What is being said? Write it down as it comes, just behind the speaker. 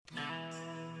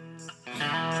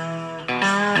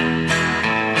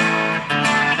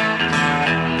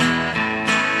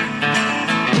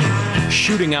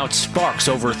shooting out sparks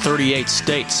over 38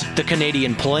 states, the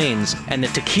Canadian Plains, and the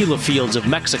tequila fields of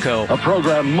Mexico. A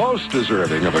program most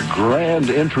deserving of a grand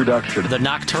introduction. The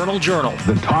Nocturnal Journal.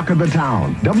 The talk of the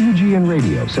town. WGN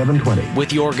Radio 720.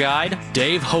 With your guide,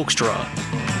 Dave Hoekstra.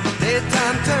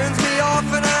 Daytime turns me off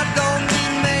and I don't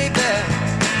mean maybe.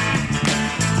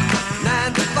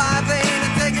 9 to 5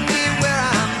 ain't taking me where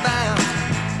I'm bound.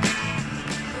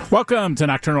 Welcome to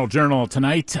Nocturnal Journal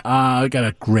tonight. We got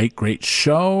a great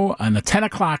show. On the 10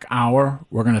 o'clock hour,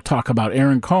 we're going to talk about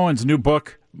Aaron Cohen's new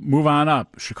book, Move On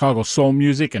Up, Chicago Soul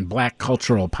Music and Black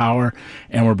Cultural Power.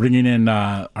 And we're bringing in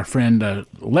our friend,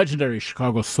 legendary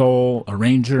Chicago Soul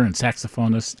arranger and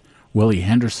saxophonist, Willie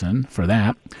Henderson, for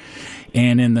that.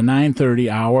 And in the 9:30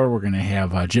 hour, we're going to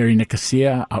have Jerry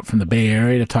Nicosia out from the Bay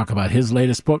Area to talk about his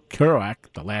latest book, Kerouac,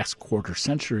 The Last Quarter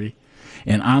Century.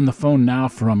 And on the phone now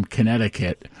from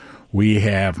Connecticut, we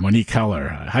have Monique Heller.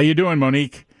 How you doing,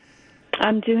 Monique?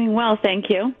 I'm doing well, thank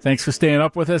you. Thanks for staying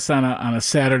up with us on a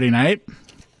Saturday night.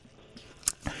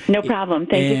 No problem.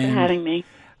 Thank you for having me.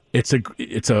 It's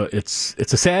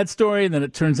a sad story, and then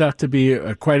it turns out to be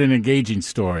quite an engaging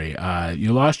story.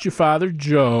 You lost your father,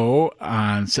 Joe,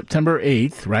 on September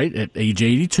 8th, right, at age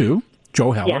 82,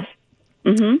 Joe Heller. Yes.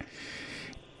 Mm-hmm.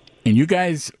 And you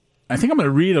guys, I think I'm going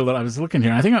to read a little, I was looking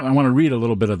here, I think I want to read a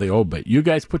little bit of the obit. You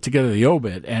guys put together the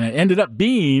obit, and it ended up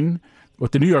being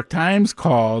what the New York Times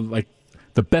called, like,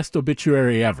 the best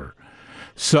obituary ever.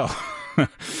 So,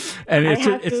 and I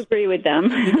have to agree with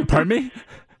them. Pardon me?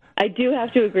 I do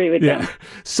have to agree with them.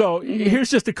 So here's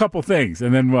just a couple things,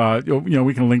 and then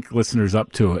we can link listeners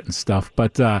up to it and stuff.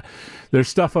 But there's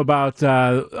stuff about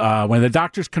when the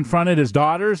doctors confronted his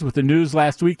daughters with the news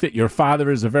last week that your father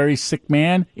is a very sick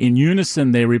man. In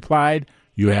unison, they replied,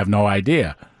 "You have no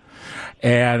idea."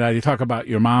 And you talk about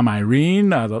your mom, Irene,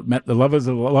 met the love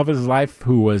of his life,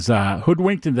 who was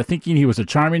hoodwinked into thinking he was a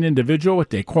charming individual with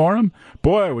decorum.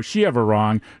 Boy, was she ever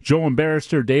wrong. Joe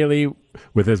embarrassed her daily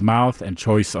with his mouth and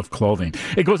choice of clothing.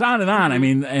 It goes on and on. I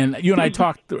mean, and you and I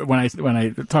talked when I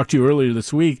talked to you earlier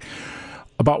this week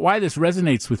about why this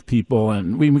resonates with people,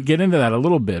 and we get into that a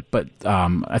little bit, but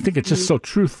I think it's just so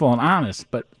truthful and honest.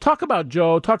 But talk about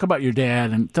Joe, talk about your dad,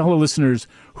 and tell the listeners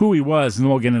who he was, and then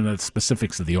we'll get into the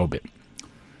specifics of the obit.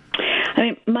 I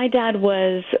mean, my dad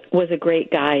was a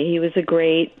great guy. He was a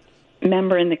great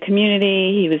member in the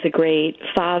community. He was a great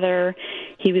father.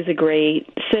 He was a great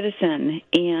citizen,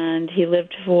 and he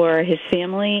lived for his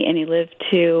family, and he lived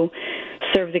to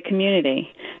serve the community.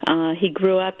 He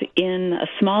grew up in a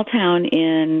small town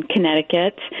in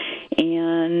Connecticut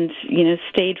and,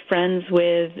 stayed friends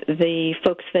with the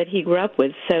folks that he grew up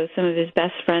with. So some of his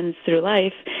best friends through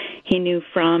life he knew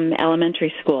from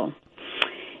elementary school.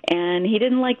 And he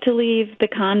didn't like to leave the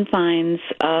confines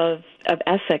of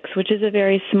Essex, which is a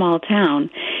very small town.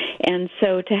 And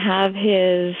so to have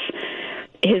his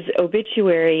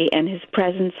obituary and his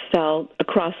presence felt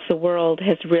across the world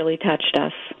has really touched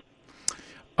us.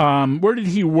 Where did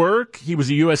he work? He was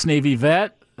a U.S. Navy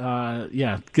vet.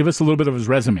 Give us a little bit of his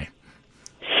resume.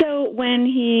 So when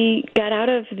he got out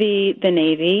of the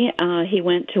Navy, he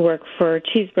went to work for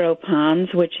Cheeseboro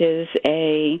Ponds, which is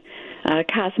a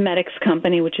cosmetics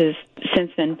company, which has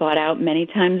since been bought out many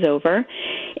times over.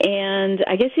 And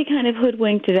I guess he kind of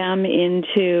hoodwinked them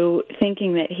into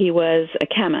thinking that he was a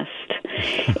chemist.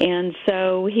 And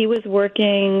so he was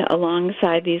working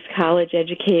alongside these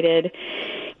college-educated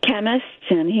chemists,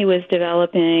 and he was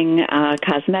developing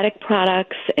cosmetic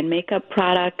products and makeup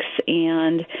products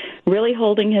and really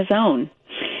holding his own.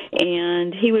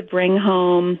 And he would bring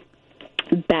home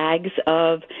bags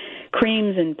of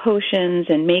creams and potions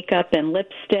and makeup and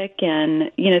lipstick and,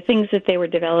 things that they were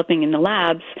developing in the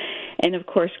labs. And, of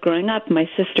course, growing up, my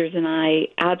sisters and I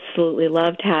absolutely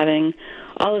loved having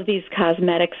all of these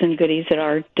cosmetics and goodies at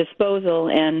our disposal.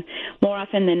 And more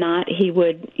often than not, he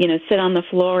would, sit on the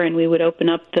floor and we would open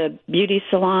up the beauty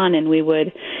salon and we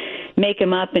would make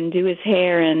him up and do his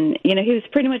hair. And, he was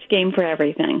pretty much game for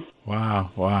everything.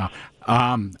 Wow.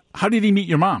 How did he meet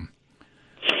your mom?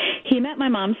 He met my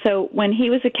mom. So when he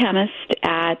was a chemist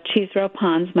at Cheeseboro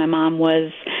Ponds, my mom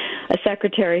was a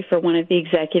secretary for one of the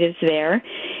executives there.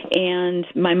 And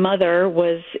my mother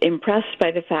was impressed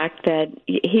by the fact that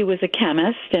he was a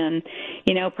chemist and,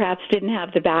 perhaps didn't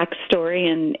have the backstory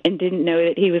and didn't know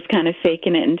that he was kind of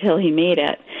faking it until he made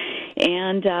it.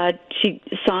 And she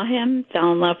saw him,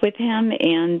 fell in love with him,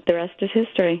 and the rest is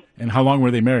history. And how long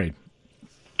were they married?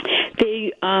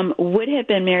 They would have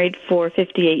been married for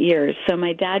 58 years. So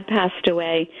my dad passed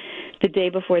away the day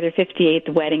before their 58th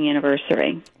wedding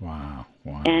anniversary. Wow.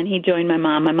 And he joined my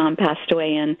mom. My mom passed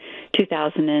away in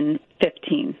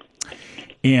 2015.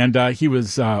 And he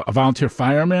was a volunteer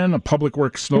fireman, a public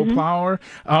works snowplower.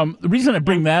 The reason I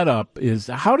bring that up is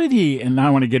how did he, and now I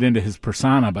want to get into his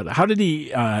persona, but how did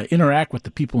he interact with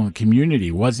the people in the community?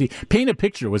 Was he, paint a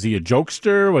picture, was he a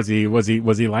jokester? Was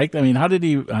he like, I mean, how did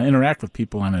he interact with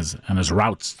people on his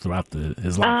routes throughout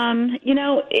his life?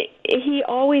 He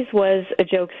always was a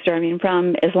jokester, I mean,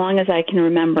 from as long as I can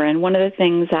remember. And one of the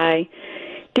things I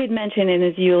did mention in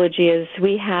his eulogy is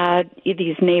we had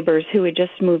these neighbors who had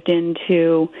just moved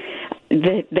into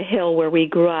the hill where we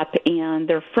grew up, and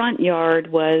their front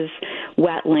yard was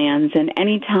wetlands. And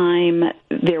anytime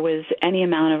there was any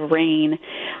amount of rain,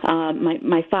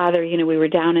 my father, we were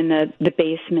down in the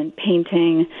basement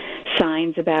painting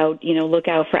signs about, look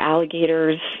out for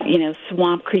alligators,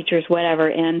 swamp creatures, whatever.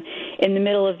 And in the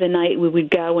middle of the night, we would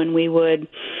go and we would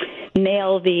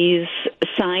nail these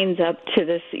signs up to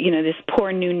this, this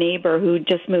poor new neighbor who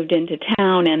just moved into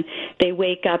town, and they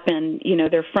wake up and,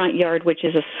 their front yard, which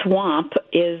is a swamp,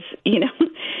 is,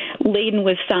 laden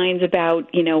with signs about,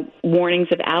 warnings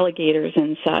of alligators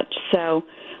and such. So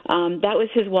that was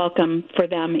his welcome for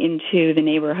them into the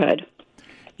neighborhood.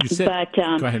 You said,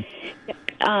 go ahead.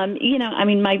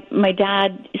 My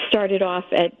dad started off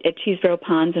at Cheeseboro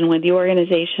Ponds, and when the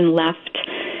organization left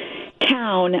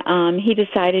town, he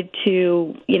decided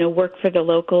to, work for the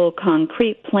local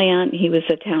concrete plant. He was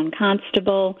a town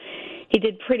constable. He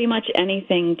did pretty much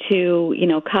anything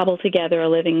to, cobble together a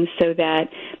living so that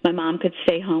my mom could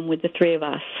stay home with the three of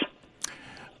us.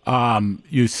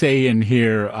 You say in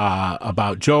here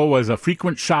about Joe was a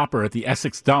frequent shopper at the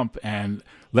Essex dump and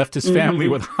left his family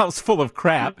with a house full of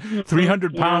crap,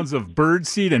 300 pounds of bird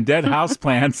seed and dead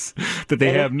houseplants that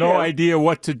they have no idea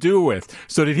what to do with.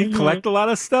 So did he collect a lot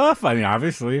of stuff? I mean,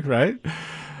 obviously, right?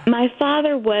 My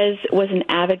father was an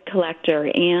avid collector,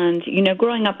 and,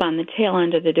 growing up on the tail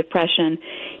end of the Depression,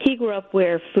 he grew up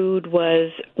where food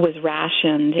was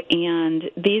rationed, and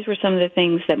these were some of the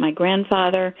things that my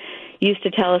grandfather used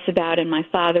to tell us about and my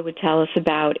father would tell us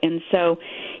about. And so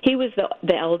he was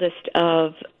the eldest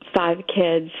of 5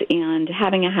 kids, and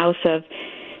having a house of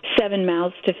 7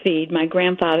 mouths to feed, my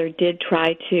grandfather did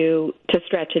try to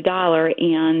stretch $1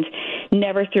 and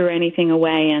never threw anything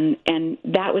away, and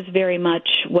that was very much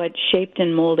what shaped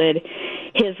and molded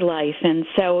his life. And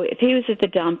so if he was at the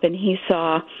dump and he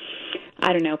saw,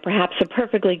 I don't know, perhaps a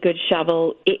perfectly good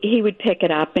shovel, he would pick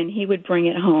it up and he would bring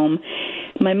it home.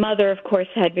 My mother, of course,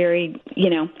 had very,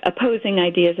 opposing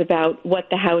ideas about what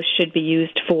the house should be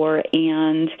used for,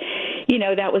 and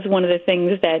that was one of the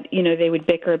things that, they would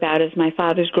bicker about, is my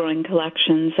father's growing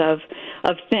collections of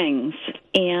things.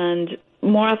 And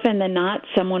more often than not,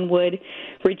 someone would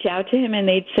reach out to him and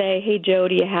they'd say, hey, Joe,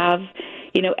 do you have,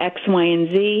 X, Y, and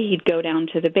Z? He'd go down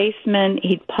to the basement.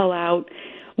 He'd pull out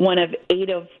one of 8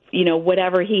 of,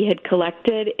 whatever he had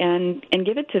collected and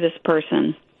give it to this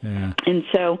person. Yeah. And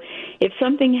so if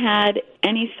something had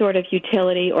any sort of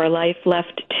utility or life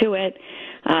left to it,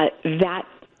 that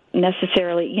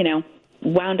necessarily,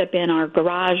 wound up in our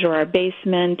garage or our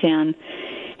basement, and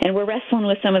we're wrestling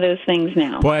with some of those things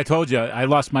now. Boy, I told you, I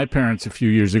lost my parents a few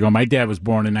years ago. My dad was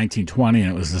born in 1920,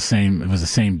 and it was the same. It was the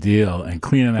same deal. And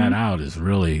cleaning that out is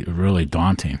really, really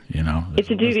daunting. It's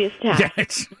a dubious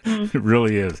task. Yeah, it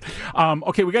really is.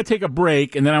 Okay, we got to take a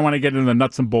break, and then I want to get into the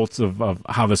nuts and bolts of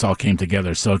how this all came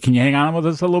together. So, can you hang on with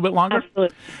us a little bit longer?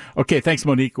 Absolutely. Okay, thanks,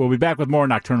 Monique. We'll be back with more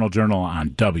Nocturnal Journal on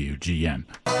WGN.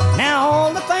 Now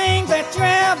all the things that you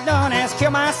have done has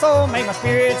killed my soul, made my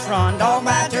spirits run. Don't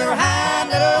bite your hide,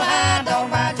 little hide, don't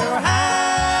bite your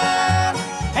hide.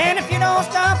 And if you don't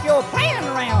stop your playing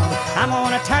around, I'm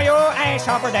gonna tear your ash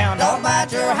hopper down. Don't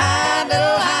bite your hide,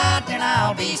 little hide, then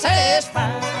I'll be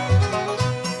satisfied.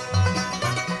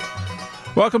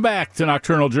 Welcome back to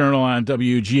Nocturnal Journal on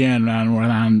WGN.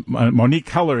 Monique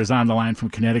Heller is on the line from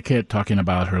Connecticut, talking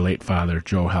about her late father,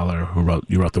 Joe Heller,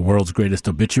 you wrote the world's greatest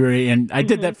obituary. And I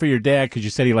did that for your dad because you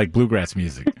said he liked bluegrass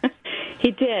music.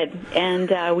 He did,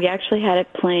 and we actually had it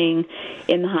playing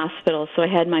in the hospital. So I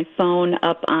had my phone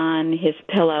up on his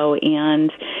pillow,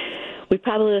 and we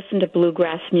probably listened to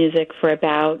bluegrass music for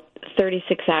about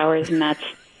 36 hours, and that's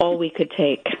all we could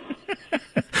take.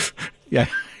 Yeah,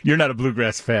 you're not a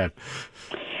bluegrass fan.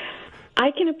 I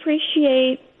can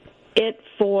appreciate it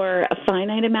for a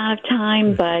finite amount of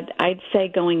time, but I'd say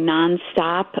going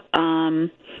nonstop,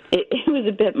 it was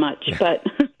a bit much, but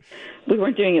we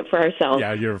weren't doing it for ourselves.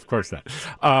 Yeah, you're of course not.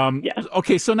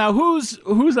 Okay, so now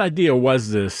whose idea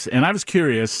was this? And I was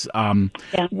curious,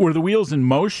 were the wheels in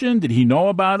motion? Did he know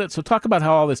about it? So talk about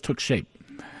how all this took shape.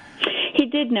 He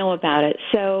did know about it.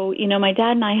 So, my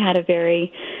dad and I had a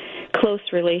very close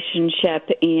relationship,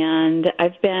 and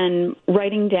I've been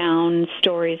writing down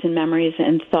stories and memories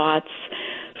and thoughts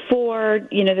for,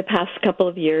 the past couple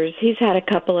of years. He's had a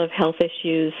couple of health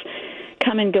issues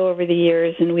come and go over the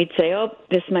years, and we'd say, oh,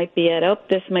 this might be it, oh,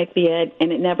 this might be it,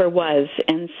 and it never was.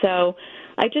 And so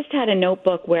I just had a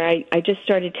notebook where I just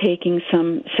started taking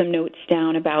some notes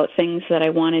down about things that I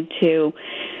wanted to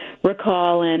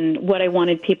recall and what I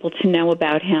wanted people to know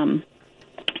about him.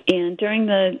 And during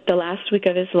the last week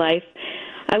of his life,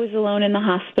 I was alone in the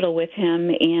hospital with him,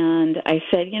 and I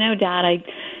said, Dad,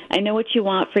 I know what you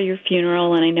want for your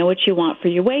funeral, and I know what you want for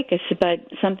your wake. I said, but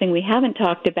something we haven't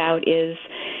talked about is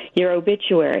your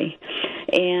obituary.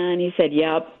 And he said,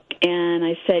 yep. And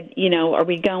I said, are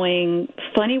we going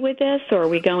funny with this, or are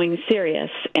we going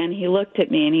serious? And he looked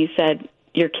at me, and he said,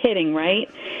 you're kidding, right?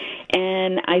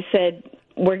 And I said,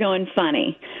 we're going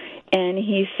funny. And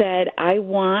he said, I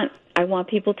want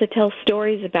people to tell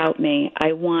stories about me.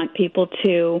 I want people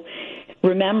to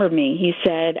remember me. He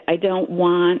said, I don't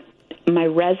want my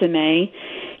resume,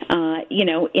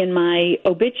 in my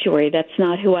obituary. That's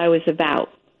not who I was about.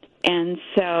 And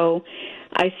so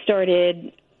I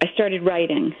started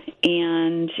writing.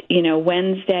 And,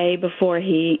 Wednesday before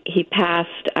he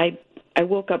passed, I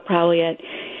woke up probably at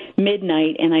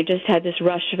midnight, and I just had this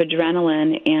rush of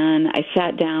adrenaline, and I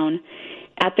sat down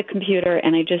at the computer,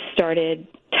 and I just started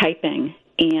typing.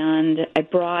 And I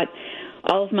brought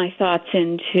all of my thoughts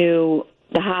into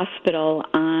the hospital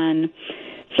on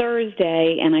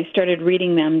Thursday, and I started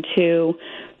reading them to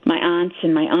my aunts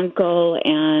and my uncle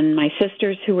and my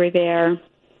sisters who were there,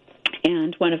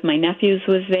 and one of my nephews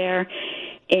was there.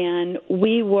 And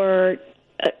we were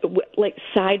like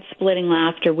side-splitting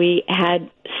laughter. We had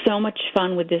so much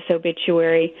fun with this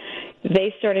obituary.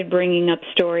 They started bringing up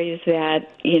stories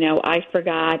that, I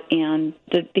forgot, and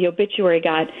the obituary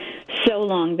got so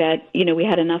long that, we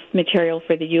had enough material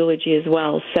for the eulogy as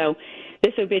well. So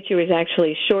this obituary is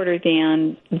actually shorter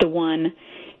than the one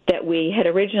that we had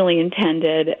originally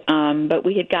intended, but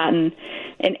we had gotten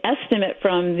an estimate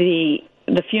from the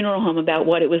funeral home about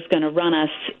what it was going to run us,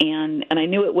 and I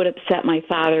knew it would upset my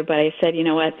father, but I said, you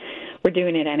know what, we're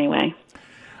doing it anyway.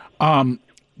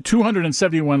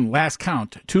 271, last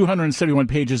count, 271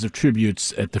 pages of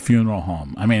tributes at the funeral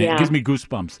home. I mean, It gives me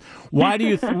goosebumps. Why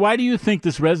do you think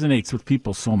this resonates with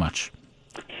people so much?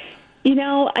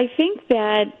 I think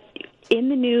that in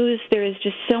the news, there is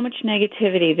just so much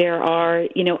negativity. There are,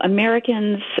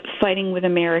 Americans fighting with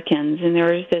Americans, and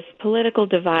there is this political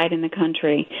divide in the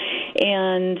country.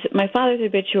 And my father's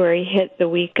obituary hit the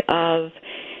week of,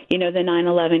 the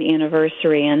 9/11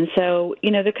 anniversary. And so,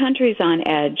 the country's on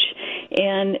edge.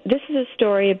 And this is a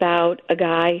story about a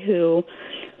guy who,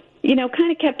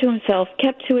 kind of kept to himself,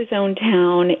 kept to his own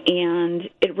town, and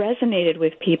it resonated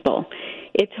with people.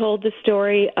 It told the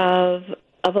story of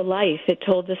a life. It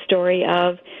told the story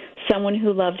of someone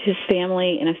who loved his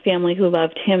family and a family who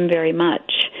loved him very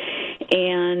much.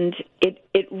 And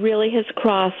it really has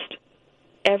crossed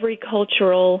every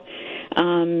cultural,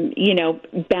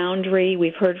 boundary.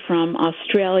 We've heard from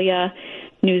Australia,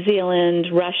 New Zealand,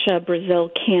 Russia,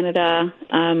 Brazil, Canada,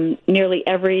 nearly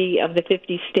every of the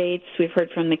 50 states. We've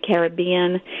heard from the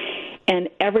Caribbean. And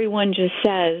everyone just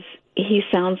says, he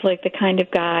sounds like the kind of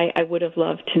guy I would have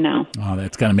loved to know. Oh,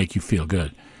 that's got to make you feel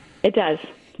good. It does.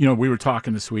 We were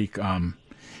talking this week.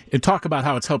 Talk about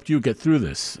how it's helped you get through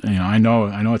this. I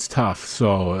know it's tough.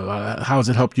 So how has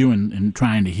it helped you in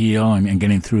trying to heal and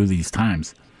getting through these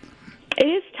times? It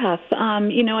is tough.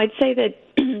 I'd say that,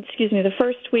 the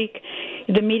first week,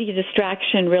 the media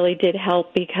distraction really did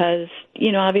help because,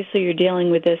 obviously you're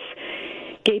dealing with this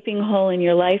gaping hole in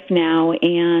your life now.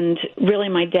 And really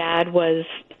my dad was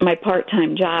my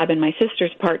part-time job and my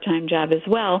sister's part-time job as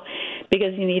well,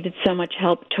 because he needed so much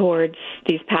help towards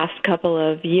these past couple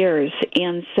of years.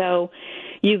 And so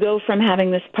you go from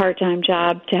having this part-time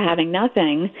job to having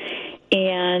nothing,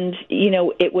 and,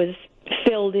 it was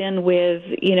filled in with,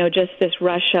 just this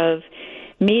rush of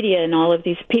media and all of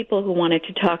these people who wanted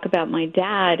to talk about my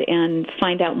dad and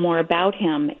find out more about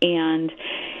him. And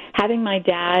having my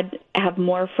dad have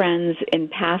more friends in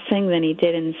passing than he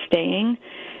did in staying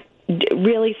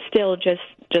really still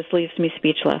just leaves me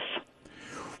speechless.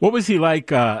 What was he like?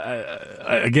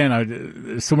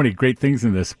 There's so many great things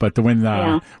in this, but when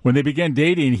they began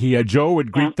dating, Joe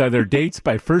would greet their dates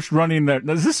by first running their.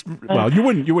 You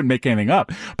wouldn't make anything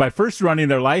up, by first running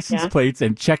their license plates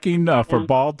and checking for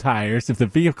bald tires. If the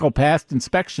vehicle passed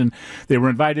inspection, they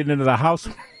were invited into the house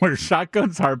where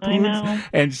shotguns, harpoons,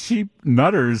 and sheep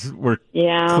nutters were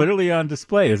clearly on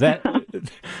display. Is that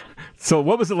so?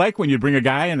 What was it like when you bring a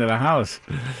guy into the house?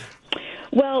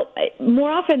 Well, more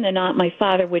often than not, my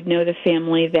father would know the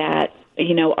family that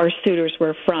our suitors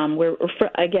were from. We're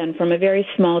again, from a very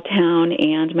small town,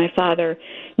 and my father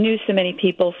knew so many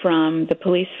people from the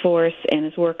police force and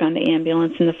his work on the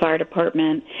ambulance and the fire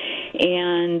department.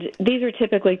 And these are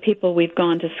typically people we've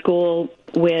gone to school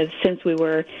with since we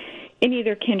were in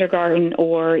either kindergarten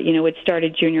or, had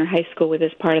started junior high school with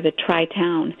as part of the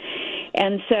tri-town.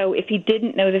 And so if he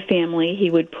didn't know the family, he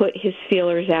would put his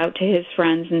feelers out to his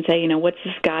friends and say, what's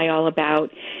this guy all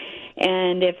about?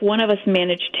 And if one of us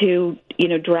managed to,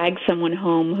 drag someone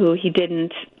home who he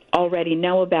didn't already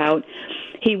know about,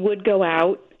 he would go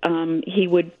out. He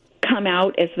would come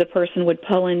out as the person would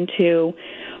pull into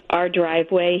our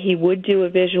driveway. He would do a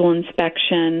visual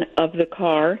inspection of the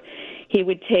car. He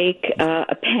would take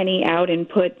a penny out and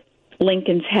put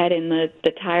Lincoln's head in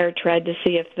the tire tread to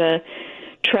see if the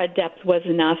tread depth was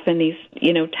enough and these,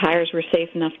 tires were safe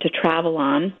enough to travel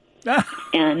on.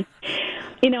 And,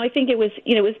 I think it was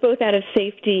both out of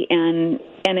safety and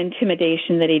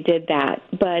intimidation that he did that.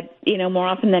 But, more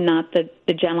often than not,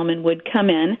 the gentleman would come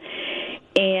in,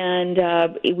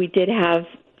 and we did have,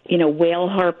 whale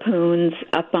harpoons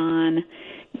up on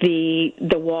the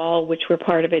wall, which were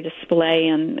part of a display,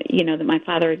 and, that my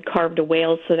father had carved a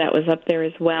whale, so that was up there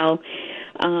as well.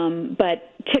 But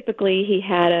typically he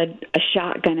had a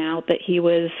shotgun out that he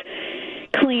was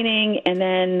cleaning, and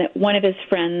then one of his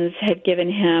friends had given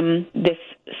him this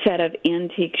set of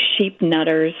antique sheep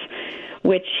nutters,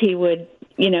 which he would,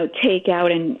 take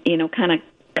out and, kind of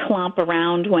clomp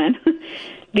around when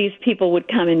these people would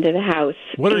come into the house.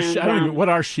 What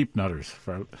are sheep nutters?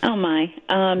 Oh, my.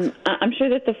 I'm sure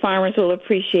that the farmers will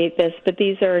appreciate this, but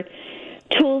these are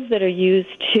tools that are used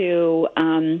to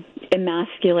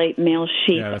emasculate male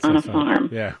sheep on a farm.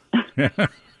 Yeah.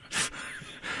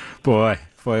 Boy,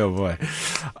 oh boy.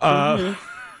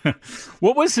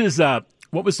 What was his?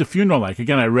 What was the funeral like?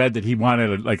 Again, I read that he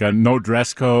wanted a no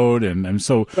dress code, and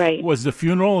so right. Was the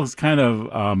funeral kind of?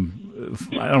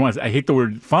 I hate the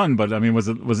word fun, but I mean, was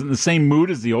it in the same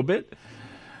mood as the obit?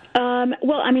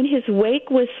 Well, I mean, his wake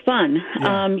was fun.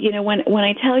 Yeah. When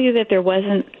I tell you that there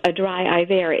wasn't a dry eye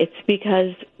there, it's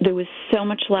because there was so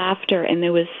much laughter and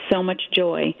there was so much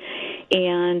joy.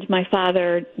 And my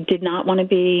father did not want to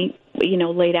be,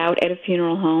 laid out at a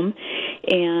funeral home,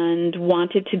 and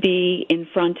wanted to be in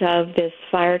front of this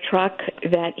fire truck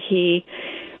that he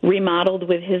remodeled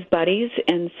with his buddies.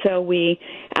 And so we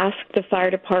asked the fire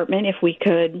department if we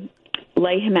could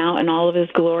lay him out in all of his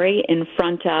glory in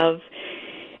front of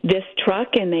this truck,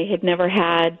 and they had never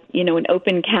had, an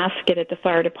open casket at the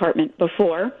fire department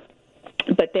before,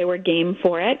 but they were game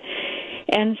for it.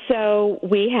 And so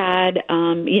we had,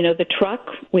 the truck.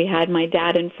 We had my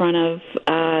dad in front of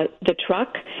the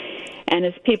truck, and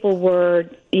as people were,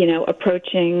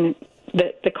 approaching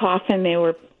the coffin, they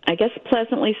were, I guess,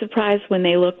 pleasantly surprised when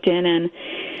they looked in, and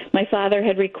my father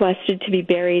had requested to be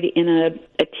buried in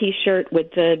a T-shirt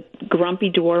with the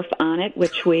Grumpy Dwarf on it,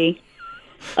 which we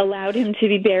allowed him to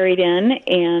be buried in,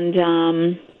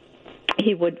 and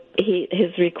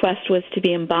his request was to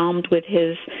be embalmed with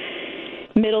his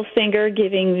middle finger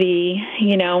giving the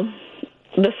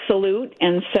salute,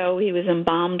 and so he was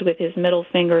embalmed with his middle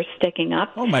finger sticking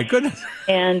up. Oh my goodness.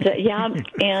 And he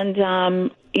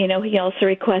also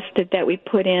requested that we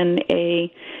put in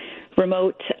a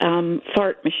remote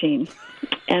fart machine.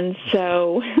 And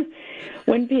so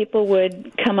when people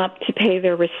would come up to pay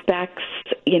their respects,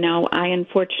 I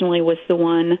unfortunately was the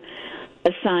one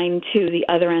assigned to the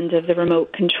other end of the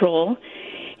remote control.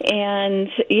 And,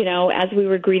 as we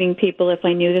were greeting people, if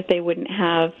I knew that they wouldn't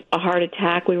have a heart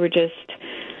attack, we were just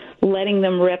letting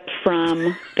them rip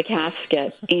from the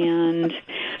casket. And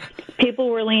people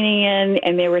were leaning in,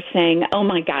 and they were saying, "Oh,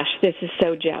 my gosh, this is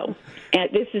so Joe.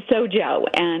 And this is so Joe."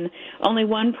 And only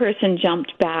one person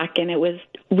jumped back, and it was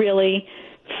really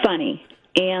funny.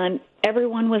 And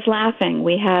everyone was laughing.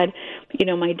 We had,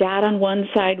 my dad on one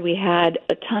side. We had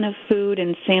a ton of food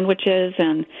and sandwiches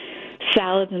and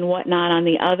salads and whatnot on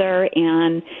the other,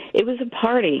 and it was a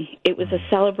party. It was a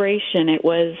celebration. It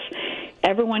was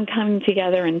everyone coming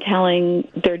together and telling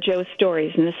their Joe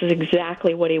stories, and this is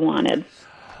exactly what he wanted.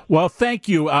 Well, thank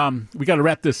you. We got to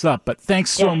wrap this up, but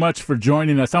thanks so much for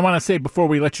joining us. I want to say before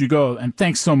we let you go, and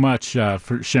thanks so much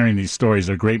for sharing these stories.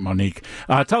 They're great, Monique.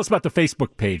 Tell us about the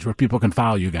Facebook page where people can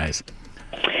follow you guys.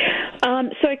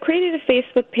 So I created a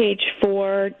Facebook page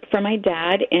for my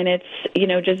dad, and it's,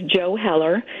 just Joe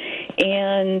Heller.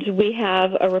 And we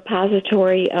have a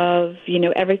repository of,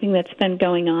 everything that's been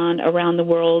going on around the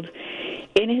world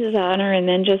in his honor, and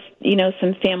then just,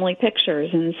 some family pictures.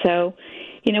 And so,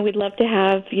 we'd love to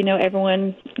have,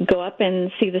 everyone go up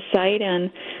and see the site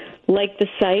and like the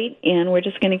site, and we're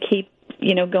just going to keep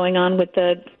going on with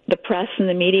the press and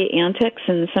the media antics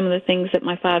and some of the things that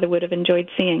my father would have enjoyed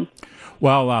seeing.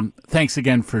 Well, thanks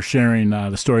again for sharing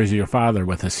the stories of your father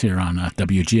with us here on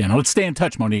WGN. Let's stay in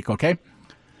touch, Monique, okay?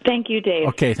 Thank you, Dave.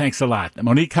 Okay, thanks a lot.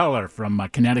 Monique Heller from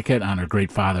Connecticut on her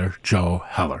great father, Joe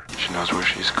Heller. She knows where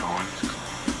she's going.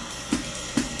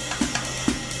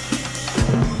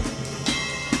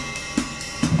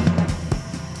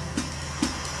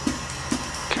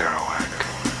 Kerouac.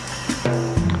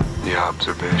 The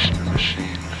observation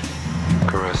machine,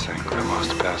 caressing the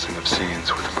most passing of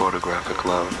scenes with photographic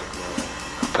love.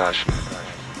 A passionate,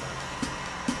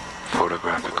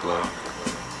 photographic love.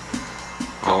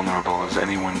 Vulnerable as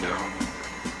any window.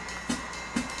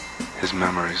 His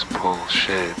memories pull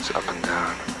shades up and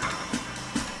down.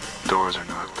 Doors are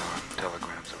knocked on,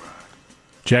 telegrams arrive.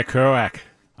 Jack Kerouac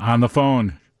on the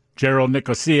phone. Gerald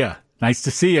Nicosia. Nice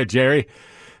to see you, Jerry.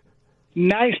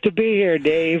 Nice to be here,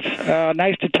 Dave.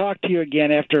 Nice to talk to you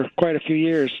again after quite a few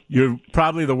years. You're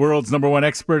probably the world's #1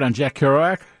 expert on Jack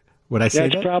Kerouac. Would I say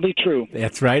that? That's probably true.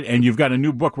 That's right. And you've got a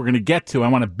new book we're going to get to. I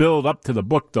want to build up to the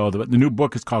book, though. The new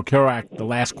book is called Kerouac, The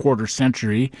Last Quarter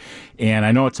Century. And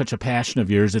I know it's such a passion of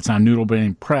yours. It's on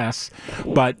Noodlebrain Press.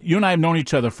 But you and I have known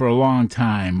each other for a long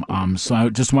time. So I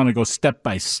just want to go step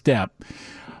by step.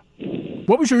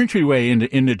 What was your entryway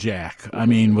into Jack? I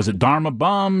mean, was it Dharma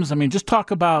Bums? I mean, just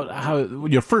talk about how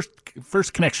your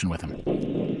first connection with him.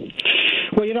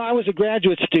 Well, I was a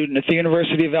graduate student at the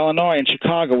University of Illinois in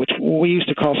Chicago, which we used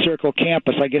to call Circle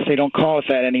Campus. I guess they don't call it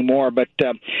that anymore. But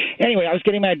anyway, I was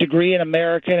getting my degree in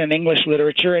American and English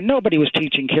literature, and nobody was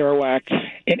teaching Kerouac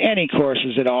in any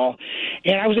courses at all.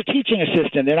 And I was a teaching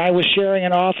assistant, and I was sharing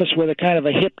an office with a kind of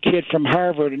a hip kid from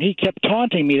Harvard, and he kept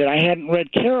taunting me that I hadn't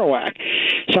read Kerouac.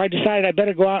 So I decided I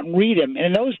better go out and read him. And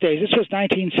in those days, this was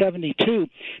 1972,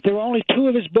 there were only 2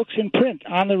 of his books in print,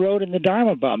 On the Road and The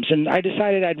Dharma Bums. And I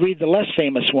decided I'd read the less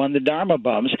famous one, The Dharma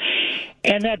Bums,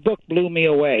 and that book blew me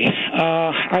away.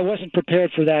 I wasn't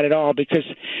prepared for that at all because,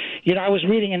 I was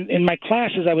reading in my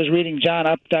classes, I was reading John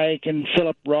Updike and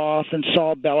Philip Roth and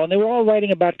Saul Bellow, and they were all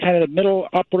writing about kind of the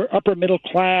upper middle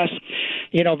class,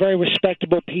 very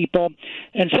respectable people.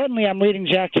 And suddenly I'm reading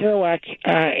Jack Kerouac,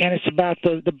 and it's about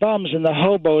the bums and the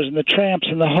hobos and the tramps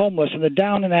and the homeless and the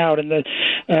down and out and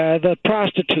the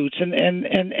prostitutes,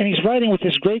 and he's writing with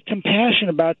this great compassion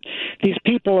about these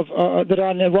people that are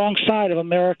on the wrong side of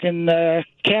American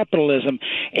capitalism.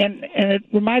 And it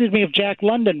reminded me of Jack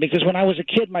London, because when I was a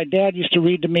kid, my dad used to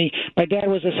read to me. My dad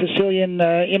was a Sicilian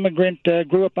immigrant,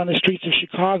 grew up on the streets of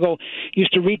Chicago,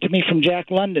 used to read to me from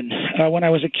Jack London when I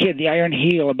was a kid, The Iron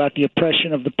Heel, about the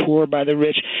oppression of the poor by the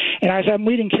rich. And as I'm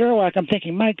reading Kerouac, I'm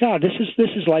thinking, my God, this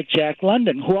is like Jack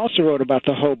London, who also wrote about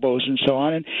the hobos and so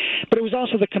on. But it was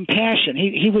also the compassion.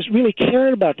 He was really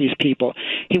cared about these people.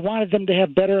 He wanted them to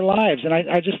have better lives. And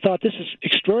I just thought, this is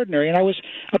extraordinary. And I was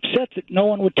upset that no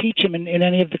one would teach him in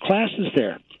any of the classes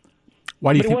there.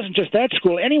 Why do you But it wasn't just that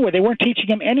school. Anywhere. They weren't teaching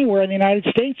him anywhere in the United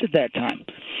States at that time.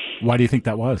 Why do you think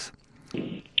that was?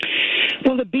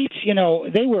 Well, the Beats,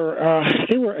 they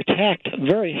were attacked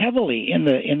very heavily in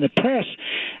the press.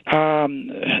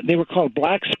 They were called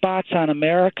black spots on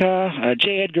America.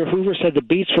 J. Edgar Hoover said the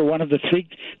Beats were one of the 3.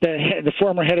 The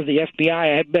former head of the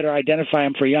FBI. I better identify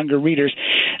him for younger readers.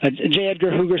 J.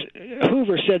 Edgar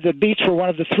Hoover said the Beats were one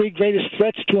of the 3 greatest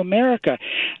threats to America.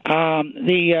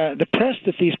 The press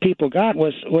that these people got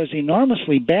was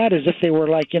enormously bad, as if they were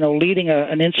leading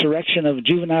an insurrection of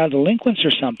juvenile delinquents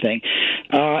or something.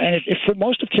 And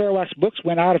most of Kerouac's books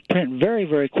went out of print very,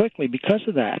 very quickly because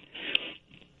of that.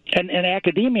 And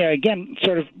academia, again,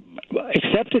 sort of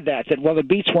accepted that the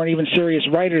Beats weren't even serious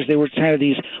writers. They were kind of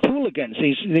these hooligans,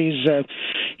 these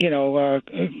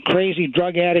crazy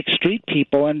drug addict street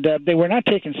people, and they were not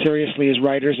taken seriously as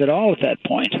writers at all at that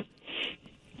point.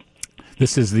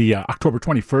 This is the October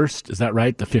 21st, is that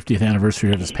right? The 50th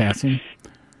anniversary of his passing?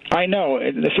 I know.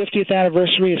 The 50th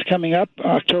anniversary is coming up,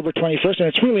 October 21st, and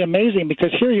it's really amazing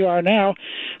because here you are now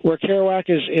where Kerouac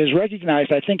is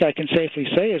recognized, I think I can safely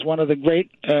say, as one of the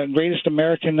greatest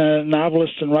American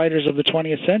novelists and writers of the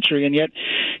 20th century. And yet,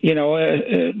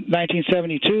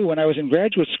 1972, when I was in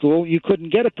graduate school, you couldn't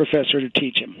get a professor to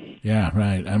teach him. Yeah,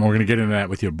 right. And we're going to get into that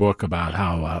with your book about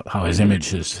how his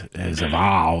image has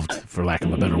evolved, for lack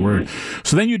of a better word.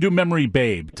 So then you do Memory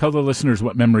Babe. Tell the listeners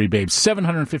what Memory Babe,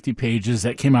 750 pages,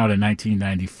 that came out in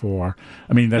 1994.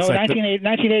 I mean, that's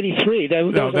 1983.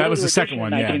 That was the second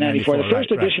one. 1994. Yeah, the first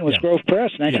edition was Grove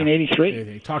Press,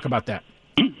 1983. Yeah. Talk about that.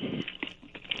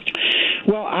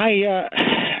 Well,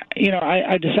 I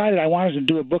I decided I wanted to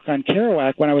do a book on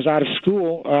Kerouac when I was out of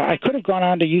school. I could have gone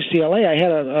on to UCLA. I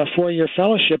had a 4-year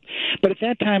fellowship, but at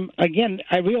that time, again,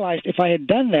 I realized if I had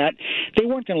done that, they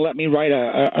weren't going to let me write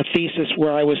a thesis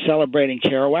where I was celebrating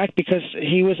Kerouac because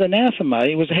he was anathema.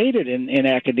 He was hated in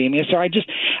academia. So I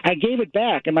gave it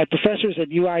back, and my professors at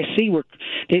UIC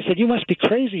they said, "You must be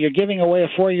crazy. You're giving away a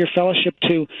 4-year fellowship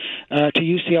to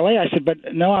UCLA." I said,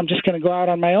 "But no, I'm just going to go out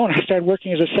on my own." I started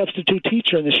working as a substitute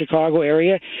teacher in the Chicago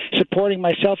area, supporting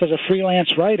myself as a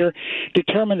freelance writer,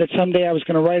 determined that someday I was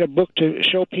going to write a book to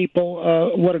show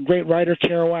people what a great writer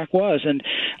Kerouac was. And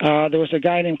there was a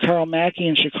guy named Carl Mackey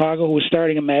in Chicago who was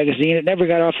starting a magazine. It never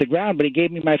got off the ground, but he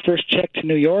gave me my first check to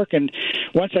New York. And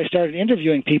once I started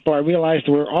interviewing people, I realized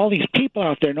there were all these people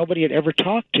out there nobody had ever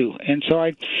talked to. And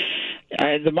so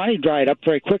the money dried up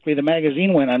very quickly. The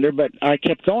magazine went under, but I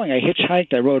kept going. I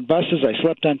hitchhiked, I rode buses, I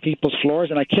slept on people's floors,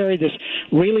 and I carried this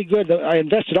really good. I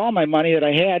invested all my money that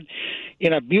I had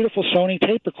in a beautiful Sony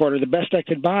tape recorder, the best I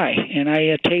could buy, and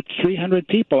I taped 300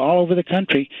 people all over the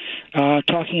country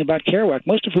talking about Kerouac,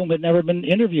 most of whom had never been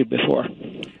interviewed before.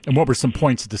 And what were some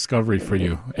points of discovery for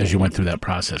you as you went through that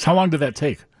process? How long did that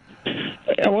take?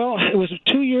 Well, it was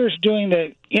 2 years doing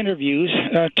the interviews,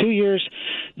 2 years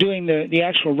doing the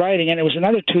actual writing, and it was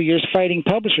another 2 years fighting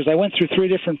publishers. I went through 3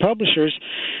 different publishers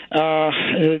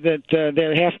that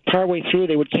they're partway through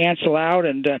they would cancel out,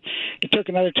 and it took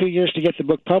another 2 years to get the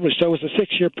book published. So it was a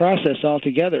 6-year process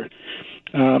altogether.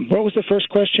 What was the first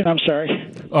question? I'm sorry.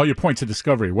 Oh, your points of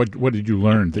discovery. What did you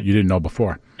learn that you didn't know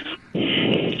before?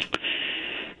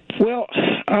 Well,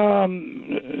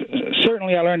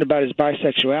 certainly I learned about his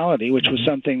bisexuality, which was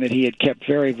something that he had kept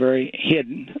very, very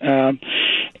hidden.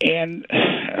 And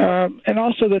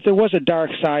also that there was a dark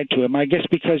side to him, I guess,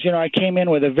 because, I came in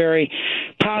with a very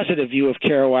positive view of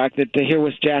Kerouac, that here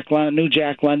was new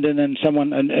Jack London and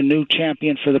a new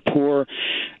champion for the poor.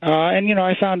 And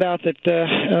I found out that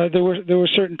there were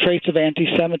certain traits of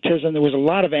anti-Semitism. There was a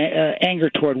lot of anger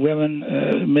toward women,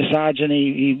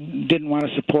 misogyny. He didn't want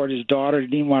to support his daughter. He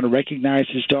didn't want to recognize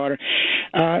his daughter.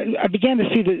 I began to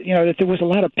see that there was a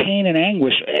lot of pain and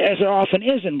anguish, as there often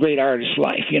is in great artists'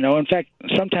 life. In fact,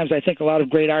 sometimes I think a lot of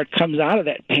great art comes out of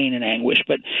that pain and anguish.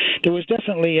 But there was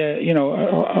definitely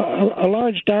a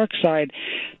large dark side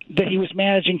that he was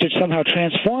managing to somehow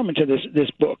transform into this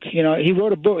book. He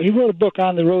wrote a book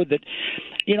on the road that,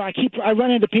 I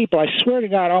run into people. I swear to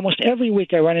God, almost every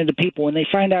week I run into people. When they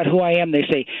find out who I am, they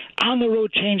say, "On the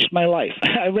road changed my life."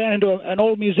 I ran into an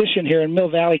old musician here in Mill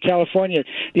Valley, California,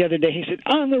 the other day. He said,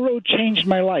 "On the road changed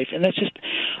my life." And that's just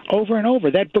over and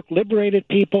over. That book liberated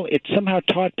people. It somehow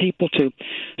taught people to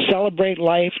celebrate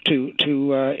life, to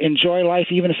enjoy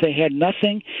life, even if they had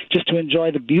nothing, just to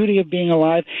enjoy the beauty of being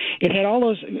alive. It had all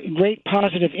those great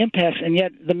positive impacts, and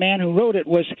yet the man who wrote it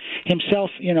was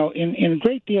himself, in a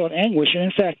great deal of anguish. And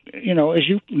in fact, as you know,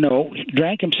 he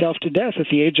drank himself to death at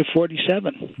the age of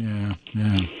 47.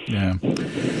 Yeah.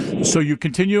 So you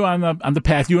continue on the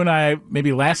path. You and I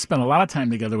maybe last spent a lot of time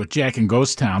together with Jack in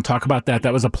Ghost Town. Talk about that.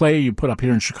 That was a play you put up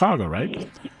here in Chicago, right?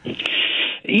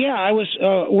 Yeah, I was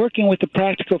working with the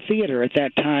Practical Theater at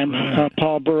that time,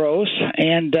 Paul Burroughs,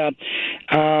 and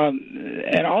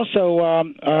also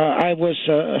I was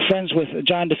friends with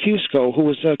John DeFusco, who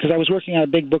was because I was working on a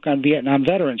big book on Vietnam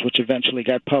veterans, which eventually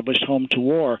got published, Home to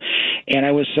War, and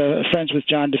I was friends with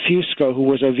John DeFusco, who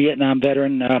was a Vietnam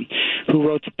veteran who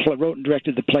wrote and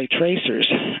directed the play Tracers,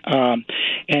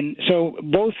 and so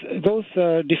both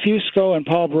DeFusco and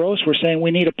Paul Burroughs were saying we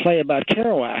need a play about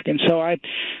Kerouac, and so I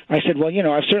said, well,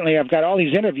 I've got all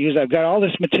these interviews, I've got all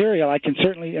this material, I can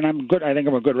certainly, and I'm good, I think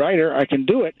I'm a good writer, I can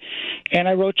do it. And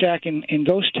I wrote Jack in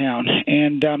Ghost Town,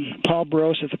 and Paul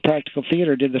Burroughs at the Practical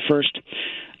Theater did the first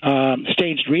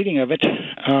staged reading of it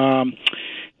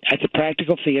at the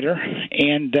Practical Theater,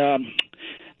 and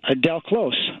Del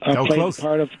Close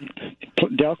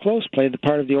played the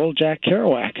part of the old Jack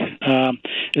Kerouac.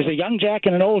 There's a young Jack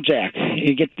and an old Jack.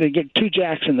 They get two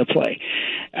Jacks in the play,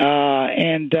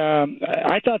 and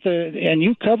I thought and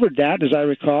you covered that, as I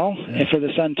recall, for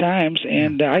the Sun Times,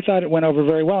 and I thought it went over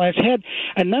very well. And it's had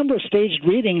a number of staged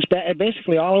readings,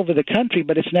 basically all over the country,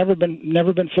 but it's never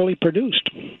been fully produced.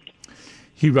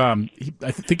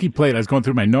 I think he played. I was going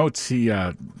through my notes.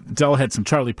 Del had some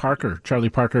Charlie Parker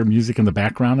music in the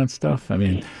background and stuff. I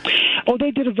mean,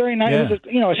 they did a very nice,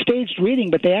 a staged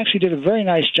reading, but they actually did a very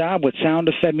nice job with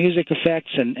music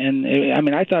effects, and I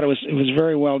mean, I thought it was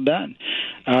very well done.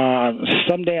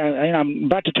 Someday, I'm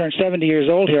about to turn 70 years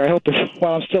old here. I hope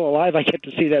while I'm still alive, I get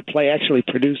to see that play actually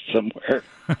produced somewhere.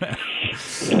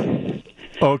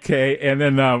 Okay, and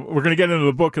then we're going to get into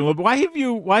the book in a little bit.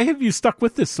 Why have you stuck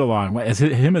with this so long?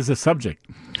 Him as a subject?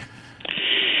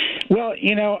 Well,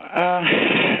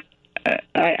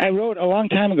 I wrote a long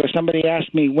time ago. Somebody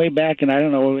asked me way back in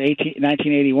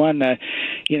 1981.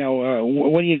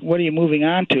 What are you moving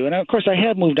on to? And of course, I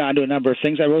have moved on to a number of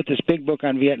things. I wrote this big book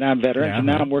on Vietnam veterans, and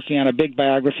now I'm working on a big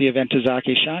biography of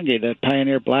Ntozake Shange, the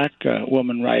pioneer black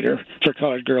woman writer for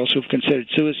colored girls who've considered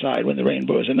suicide when the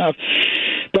rainbow is enough.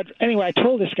 But anyway, I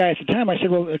told this guy at the time. I said,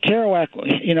 "Well, Kerouac,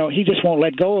 he just won't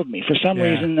let go of me for some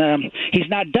reason. He's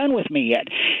not done with me yet."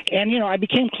 And I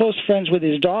became close friends with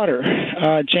his daughter,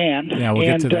 Jan. Yeah, we'll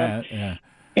get to that. Yeah.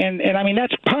 And I mean,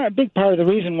 that's a big part of the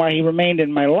reason why he remained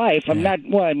in my life.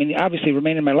 Obviously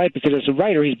remained in my life because as a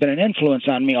writer, he's been an influence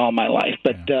on me all my life.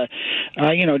 But, Jan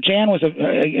was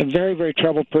a very, very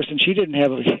troubled person.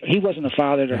 He wasn't a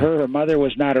father to her. Her mother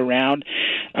was not around.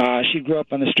 She grew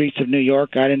up on the streets of New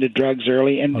York, got into drugs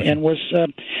early, and was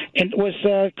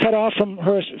cut off from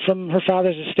her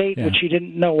father's estate, which she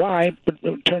didn't know why, but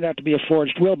it turned out to be a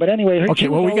forged will. But anyway,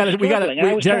 Jerry, we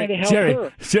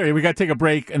got to take a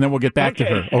break, and then we'll get back to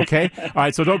her. Okay? All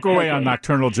right, so don't go away on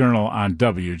Nocturnal Journal on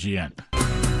WGN.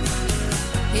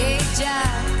 Hey,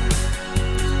 Jack,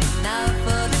 now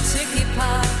for the tricky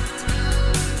part.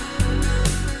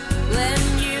 When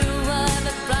you were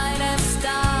the brightest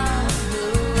star, who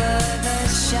were the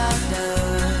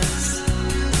shadows?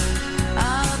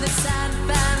 All the San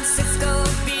Francisco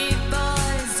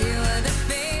B-boys, you were the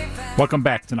favorite. Welcome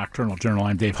back to Nocturnal Journal.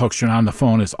 I'm Dave Hoekstra, and on the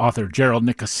phone is author Gerald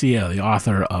Nicosia, the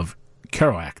author of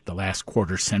Kerouac, The Last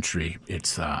Quarter Century.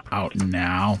 It's out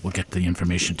now. We'll get the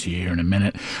information to you here in a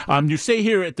minute. You say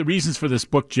here at the reasons for this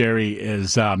book, Jerry,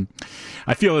 is I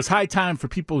feel it's high time for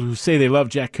people who say they love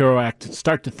Jack Kerouac to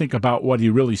start to think about what he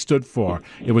really stood for.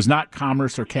 It was not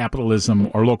commerce or capitalism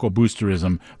or local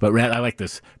boosterism, but I like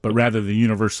this, but rather the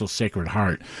universal sacred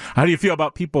heart. How do you feel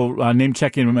about people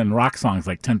name-checking him in rock songs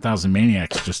like 10,000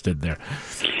 Maniacs just did there?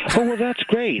 Oh, well, that's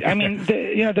great. I mean,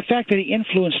 the fact that he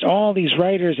influenced all these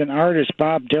writers and artists,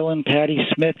 Bob Dylan, Patti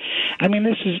Smith. I mean,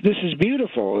 this is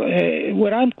beautiful.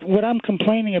 What I'm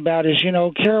complaining about is,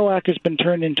 Kerouac has been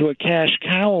turned into a cash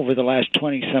cow over the last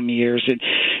 20-some years.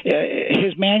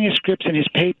 His manuscripts and his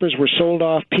papers were sold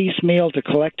off piecemeal to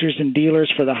collectors and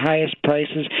dealers for the highest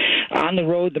prices. On the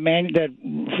road, that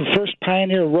first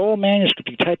pioneer roll manuscript,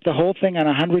 he typed the whole thing on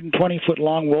a 120-foot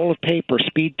long roll of paper,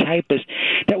 speed typist,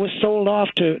 that was sold off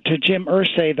to Jim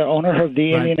Irsay, the owner of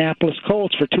the Indianapolis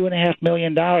Colts, for $2.5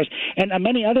 million. And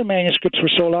many other manuscripts were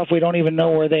sold off. We don't even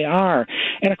know where they are.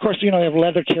 And, of course, they have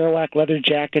leather Kerouac, leather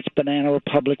jackets. Banana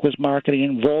Republic was marketing,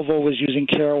 and Volvo was using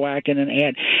Kerouac in an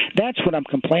ad. That's what I'm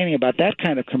complaining about, that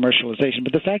kind of commercialization.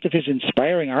 But the fact of his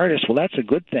inspiring artists, well, that's a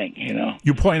good thing,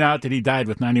 You point out that he died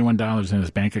with $91 in his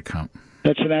bank account.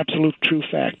 That's an absolute true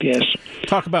fact, yes.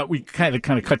 Talk about, we kind of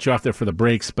cut you off there for the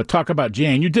breaks, but talk about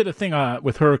Jan. You did a thing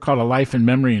with her called A Life in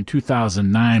Memory in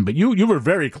 2009, but you were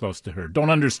very close to her. Don't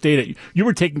understate it. You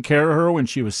were taking care of her when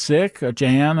she was sick,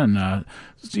 Jan, and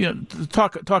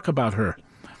talk about her.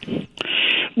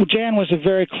 Well, Jan was a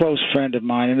very close friend of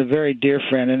mine and a very dear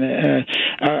friend, and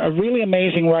a really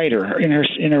amazing writer in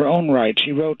her own right.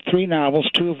 She wrote 3 novels,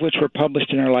 2 of which were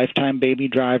published in her lifetime, Baby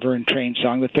Driver and Train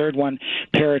Song. The third one,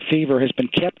 Parrot Fever, has been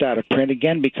kept out of print,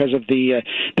 again, because of the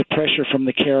pressure from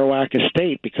the Kerouac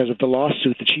estate, because of the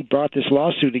lawsuit that she brought this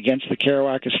lawsuit against the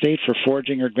Kerouac estate for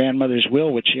forging her grandmother's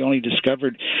will, which she only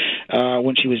discovered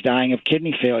when she was dying of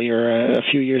kidney failure a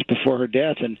few years before her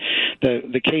death. And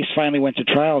the case finally went to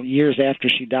trial years after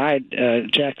she died.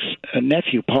 Jack's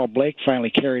nephew, Paul Blake, finally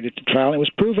carried it to trial. And it was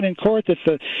proven in court that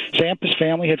the Zampas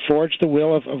family had forged the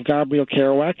will of Gabriel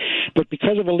Kerouac, but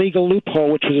because of a legal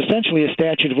loophole, which was essentially a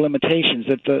statute of limitations,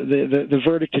 that the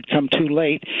verdict had come too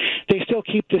late, they still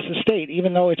keep this estate,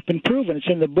 even though it's been proven. It's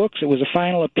in the books. It was a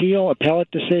final appeal, appellate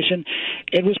decision.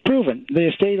 It was proven. The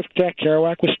estate of Jack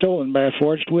Kerouac was stolen by a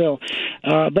forged will.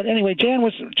 But anyway, Jan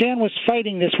was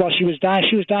fighting this while she was dying.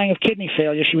 She was dying of kidney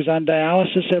failure. She was on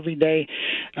dialysis every day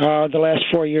the last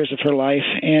 4 years of her life,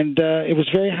 and it was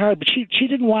very hard. But she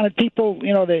didn't want it. People,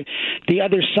 the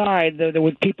other side, there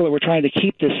were people that were trying to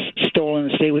keep this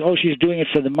stolen estate with, she's doing it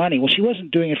for the money. Well, she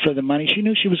wasn't doing it for the money. She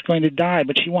knew she was going to die,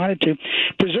 but she wanted to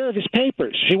preserve his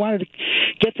papers. She wanted to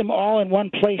get them all in one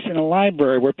place in a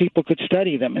library where people could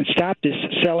study them and stop this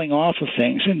selling off of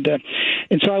things. And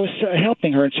so I was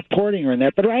helping her and supporting her in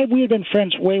that. But we had been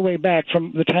friends way back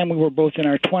from the time we were both in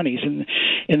our 20s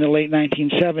in the late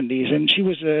 1970s. And she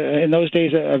was, in those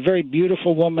days, a very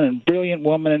beautiful woman and brilliant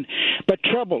woman, but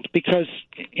troubled because,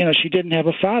 she didn't have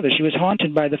a father. She was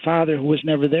haunted by the father who was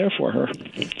never there for her.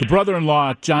 The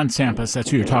brother-in-law, John Zampas, that's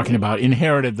who you're talking about,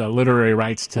 inherited the literary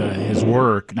rights to his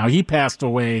work. Now, he passed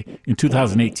away in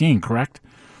 2018, correct?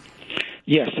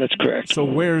 Yes, that's correct. So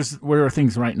where are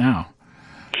things right now?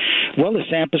 Well, the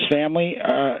Sampras family,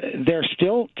 they're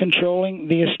still controlling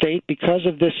the estate because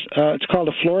of this. It's called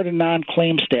a Florida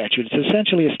non-claim statute. It's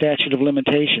essentially a statute of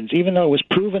limitations. Even though it was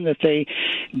proven that they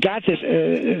got this,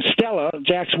 Stella,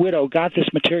 Jack's widow, got this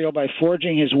material by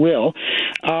forging his will,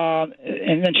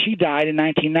 and then she died in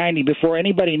 1990 before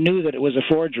anybody knew that it was a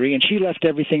forgery, and she left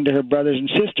everything to her brothers and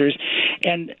sisters.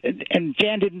 And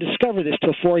Jan didn't discover this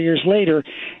till 4 years later,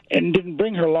 and didn't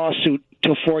bring her lawsuit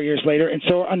till 4 years later. And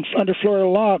so under Florida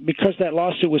law, because that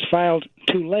lawsuit was filed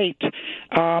too late,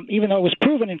 even though it was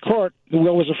proven in court the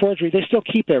will was a forgery, they still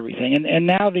keep everything. And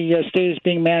now the estate is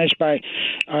being managed by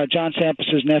John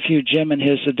Sampras's nephew Jim and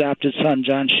his adopted son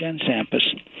John Shen Sampras.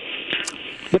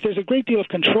 But there's a great deal of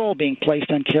control being placed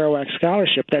on Kerouac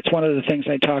scholarship. That's one of the things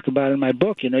I talk about in my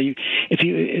book. You know,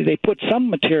 they put some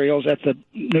materials at the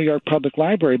New York Public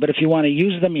Library, but if you want to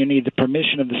use them, you need the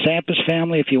permission of the Sampras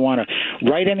family. If you want to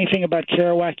write anything about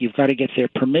Kerouac, you've got to get their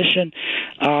permission.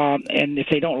 And if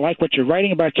they don't like what you're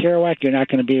writing about Kerouac, you're not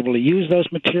going to be able to use those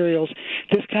materials.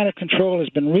 This kind of control has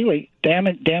been really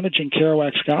damaging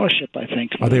Kerouac scholarship, I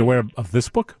think. Are they aware of this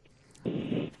book?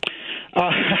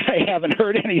 I haven't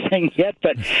heard anything yet,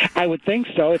 but I would think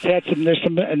so. There's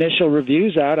some initial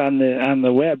reviews out on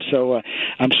the web, so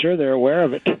I'm sure they're aware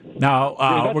of it. Now,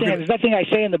 there's nothing I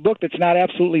say in the book that's not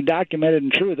absolutely documented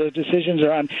and true. Those decisions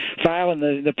are on file in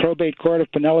the probate court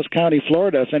of Pinellas County,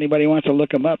 Florida. If anybody wants to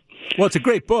look them up. Well, it's a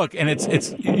great book, and it's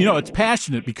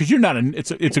passionate because you're not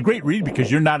it's a great read because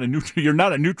you're not a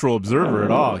neutral observer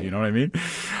at all. You know what I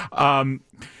mean?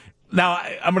 Now,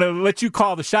 I'm going to let you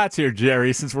call the shots here,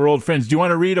 Jerry, since we're old friends. Do you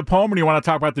want to read a poem, or do you want to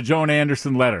talk about the Joan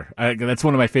Anderson letter? That's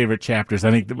one of my favorite chapters.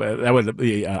 I think that would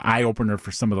be an eye-opener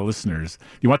for some of the listeners.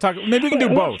 You want to talk? Maybe we can do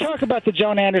both. Let's talk about the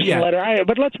Joan Anderson letter.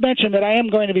 But let's mention that I am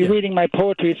going to be reading my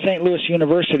poetry at St. Louis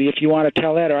University, if you want to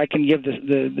tell that, or I can give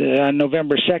on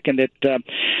November 2nd at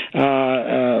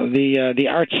the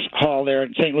Arts Hall there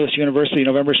at St. Louis University,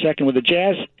 November 2nd, with a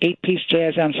 8-piece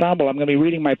jazz ensemble. I'm going to be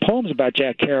reading my poems about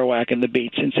Jack Kerouac and the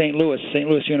Beats in St. Louis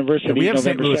University. Yeah, we have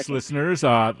November St. Louis 2nd. listeners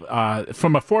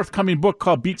from a forthcoming book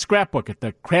called Beat Scrapbook at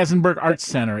the Krasenberg Arts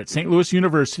Center at St. Louis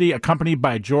University, accompanied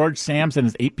by George Sams and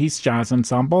his 8-piece jazz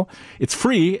ensemble. It's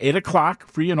free, 8 o'clock,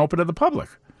 free and open to the public.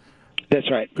 That's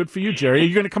right. Good for you, Jerry. Are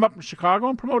you going to come up from Chicago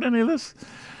and promote any of this?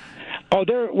 Oh,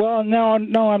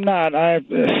 no, I'm not.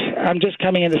 I'm just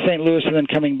coming into St. Louis and then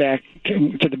coming back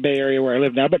to the Bay Area where I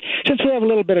live now. But since we have a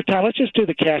little bit of time, let's just do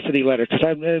the Cassidy letter, because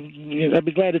I'd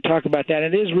be glad to talk about that.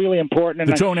 It is really important.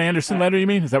 The Joan Anderson letter, you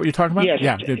mean? Is that what you're talking about?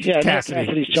 Yes. Yeah,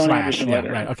 Cassidy's Joan Anderson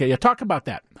letter. Right. Okay, talk about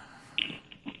that.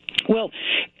 Well,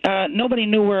 nobody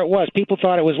knew where it was. People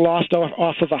thought it was lost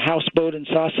off of a houseboat in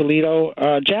Sausalito.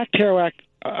 Jack Kerouac,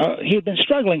 he had been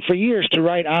struggling for years to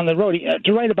write on the road,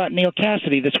 to write about Neal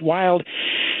Cassady, this wild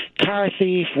car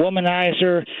thief,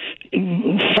 womanizer,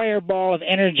 fireball of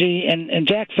energy, and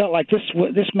Jack felt like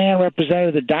this man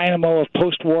represented the dynamo of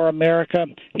post-war America,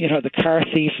 the car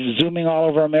thief zooming all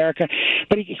over America,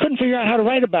 but he couldn't figure out how to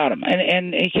write about him,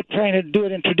 and he kept trying to do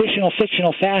it in traditional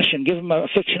fictional fashion, give him a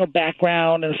fictional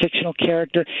background and a fictional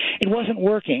character. It wasn't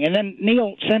working, and then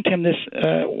Neal sent him this,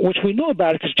 which we knew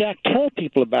about it because Jack told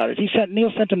people about it.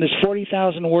 Neal sent him this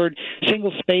 40,000-word,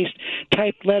 single-spaced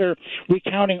typed letter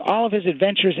recounting all of his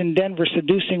adventures in Denver,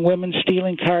 seducing women,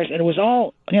 stealing cars, and it was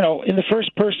all, in the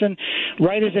first person,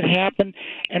 right as it happened.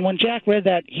 And when Jack read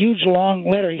that huge, long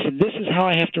letter, he said, "This is how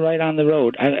I have to write on the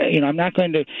road. I'm not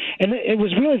going to." And it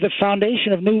was really the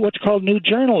foundation of what's called new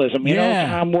journalism.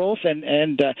 Tom Wolfe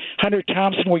and Hunter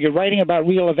Thompson, where you're writing about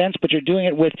real events, but you're doing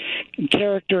it with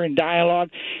character and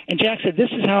dialogue. And Jack said, "This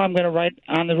is how I'm going to write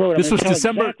on the road." This was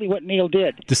December, exactly what Neal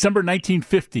did. December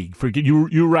 1950.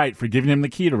 You write for giving him the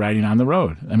key to writing on the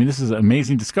road. I mean, this is an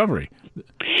amazing discovery.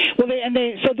 Well,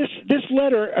 this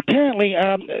letter, apparently,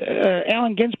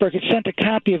 Allen Ginsberg had sent a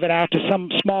copy of it out to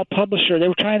some small publisher. They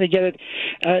were trying to get it.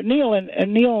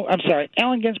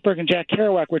 Allen Ginsberg and Jack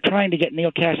Kerouac were trying to get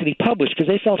Neal Cassady published because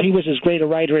they felt he was as great a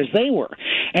writer as they were.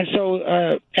 And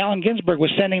so Allen Ginsberg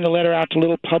was sending the letter out to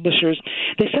little publishers.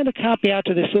 They sent a copy out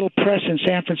to this little press in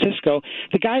San Francisco.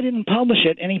 The guy didn't publish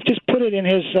it, and he just put it in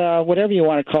his, whatever you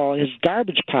want to call it, his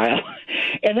garbage pile.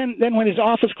 And then when his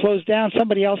office closed down,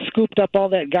 somebody else scooped up all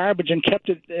that garbage and kept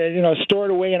it,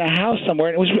 stored away in a house somewhere.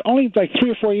 And it was only like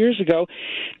 3 or 4 years ago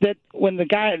that when the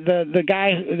guy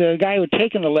who had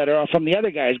taken the letter from the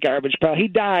other guy's garbage pile, he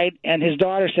died, and his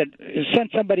daughter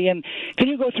sent somebody in, "Can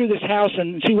you go through this house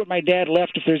and see what my dad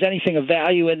left, if there's anything of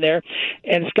value in there?"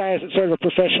 And this guy is sort of a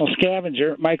professional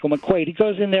scavenger, Michael McQuaid. He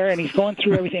goes in there and he's going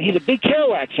through everything. He's a big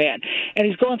Kerouac fan, and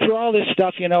he's going through all this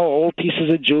stuff, old pieces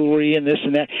of jewelry and this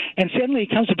and that. And suddenly he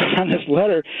comes upon this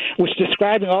letter which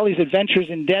describing all these adventures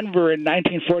in Denver in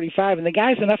 1945, and the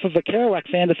guy's enough of a Kerouac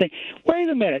fan to think, wait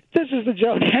a minute, this is the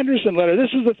Joan Henderson letter.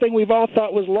 This is the thing we've all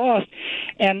thought was lost.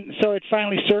 And so it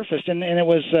finally surfaced, and it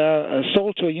was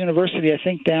sold to a university, I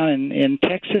think, down in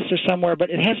Texas or somewhere, but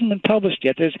it hasn't been published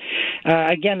yet. There's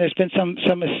been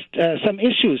some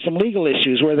issues, some legal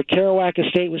issues, where the Kerouac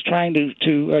estate was trying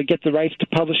to get the rights to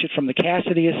publish it from the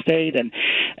Cassidy estate, and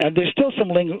there's still some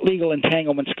legal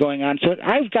entanglements going on. So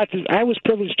I was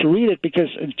privileged to read it because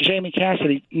Jamie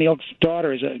Cassidy, Neil's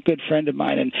daughter, is a good friend of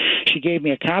mine, and she gave me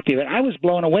a copy of it. I was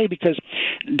blown away because,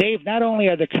 Dave, not only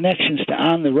are there connections to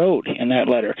On the Road in that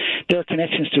letter, there are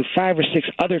connections to 5 or 6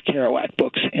 other Kerouac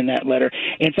books in that letter.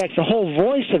 In fact, the whole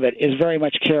voice of it is very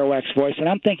much Kerouac's voice, and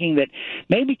I'm thinking that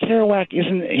maybe Kerouac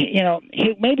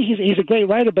isn't, maybe he's a great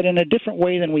writer, but in a different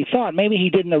way than we thought. Maybe he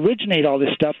didn't originate all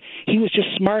this stuff. He was just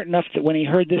smart enough that when he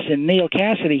heard this in Neil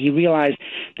Cassidy, he realized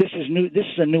this is new. This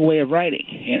is a new way of writing.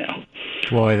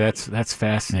 Boy, that's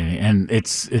fascinating, and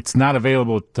it's not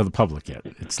available to the public yet.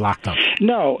 It's locked up.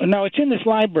 No, it's in this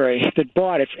library that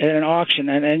bought it at an auction,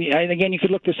 and again, you could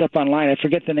look this up online. I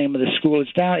forget the name of the school.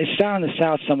 It's down in the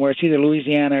south somewhere. It's either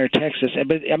Louisiana or Texas,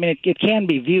 but I mean, it can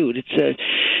be viewed. It's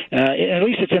at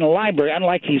least it's in a library.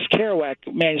 Unlike these Kerouac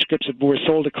manuscripts that were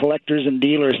sold to collectors and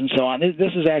dealers and so on,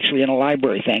 this is actually in a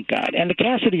library, thank God. And the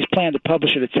Cassidys plan to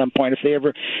publish it at some point if they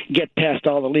ever get past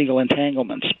all the legal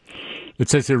entanglements. It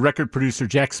says here record producer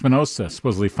Jack Spinoza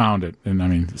supposedly found it, and I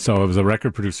mean, so it was a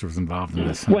record producer was involved in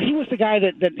this. Well, he was the guy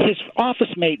that his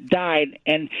office mate died,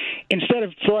 and instead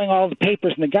of throwing all the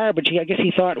papers in the garbage, I guess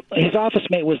he thought his office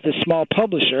mate was this small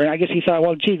publisher, and I guess he thought,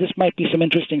 well, gee, this might be some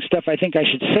interesting stuff. I think I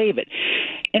should save it.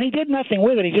 And he did nothing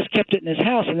with it. He just kept it in his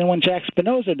house. And then when Jack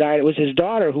Spinoza died, it was his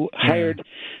daughter who hired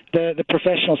the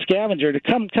professional scavenger to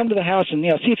come to the house and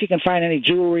see if you can find any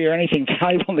jewelry or anything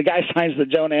valuable. And the guy finds the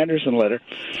Joan Anderson letter.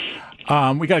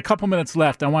 We got a couple minutes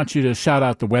left. I want you to shout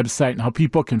out the website and how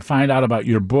people can find out about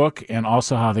your book and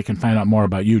also how they can find out more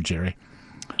about you, Jerry.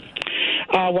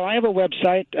 Well, I have a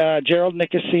website,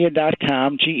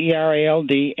 GeraldNicosia.com,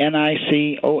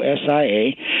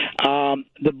 GeraldNicosia.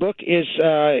 The book is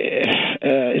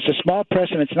it's a small press,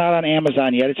 and it's not on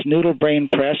Amazon yet. It's Noodle Brain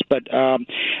Press, but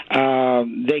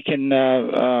they can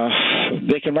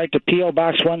write to P.O.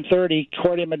 Box 130,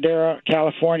 Corte Madera,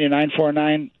 California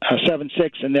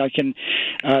 94976, and they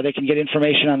can get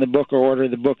information on the book or order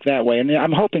the book that way. And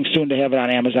I'm hoping soon to have it on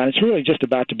Amazon. It's really just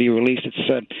about to be released. It's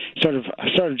sort of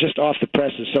just off the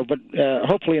presses. So, but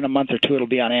hopefully in a month or two it'll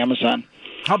be on Amazon.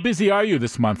 How busy are you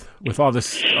this month with all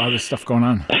this stuff going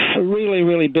on? Really,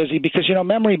 really busy because,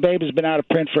 Memory Babe has been out of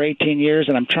print for 18 years,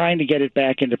 and I'm trying to get it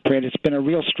back into print. It's been a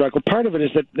real struggle. Part of it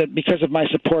is that because of my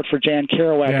support for Jan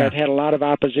Kerouac, I've had a lot of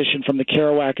opposition from the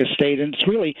Kerouac estate, and it's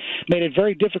really made it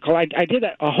very difficult. I did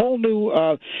a whole new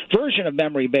version of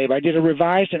Memory Babe. I did a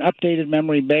revised and updated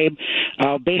Memory Babe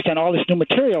based on all this new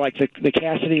material, like the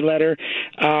Cassidy letter,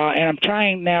 and I'm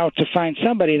trying now to find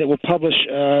somebody that will publish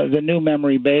the new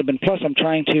Memory Babe, and plus I'm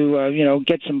trying to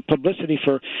get some publicity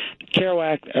for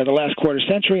Kerouac the last quarter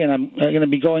century, and I'm going to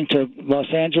be going to Los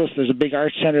Angeles. There's a big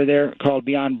art center there called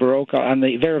Beyond Baroque. On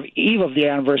the eve of the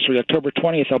anniversary, October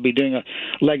 20th, I'll be doing a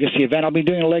legacy event. I'll be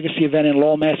doing a legacy event in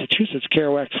Lowell, Massachusetts,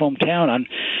 Kerouac's hometown, on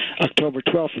October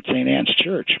 12th at St. Anne's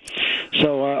Church.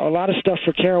 So a lot of stuff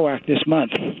for Kerouac this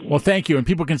month. Well, thank you, and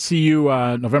people can see you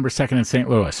November 2nd in St.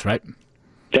 Louis, right?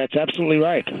 That's absolutely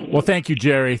right. Well, thank you,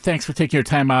 Jerry. Thanks for taking your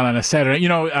time out on a Saturday.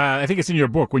 I think it's in your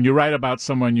book. When you write about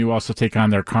someone, you also take on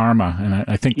their karma, and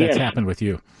I think that's happened with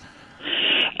you.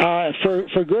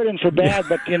 For good and for bad,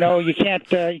 but you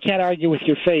can't argue with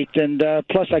your fate. And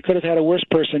plus, I could have had a worse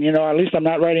person. At least I'm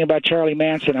not writing about Charlie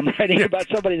Manson. I'm writing about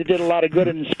somebody that did a lot of good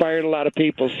and inspired a lot of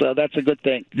people. So that's a good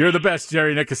thing. You're the best,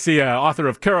 Jerry Nicosia, author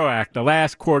of Kerouac, The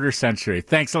Last Quarter Century.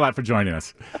 Thanks a lot for joining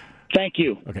us. Thank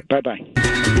you. Okay. Bye-bye.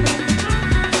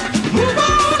 Move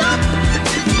on up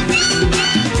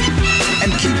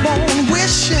and keep on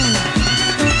wishing.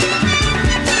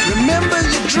 Remember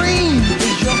your dream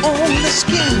is your only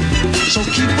scheme, so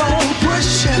keep on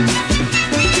pushing.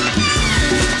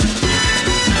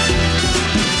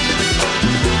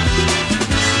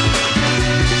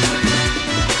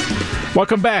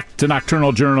 Welcome back to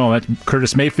Nocturnal Journal. That's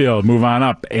Curtis Mayfield, Move On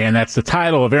Up. And that's the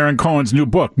title of Aaron Cohen's new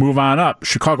book, Move On Up,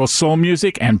 Chicago Soul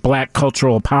Music and Black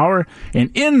Cultural Power.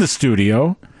 And in the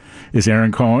studio is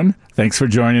Aaron Cohen. Thanks for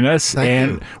joining us.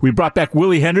 Thank you. We brought back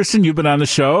Willie Henderson. You've been on the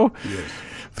show. Yes.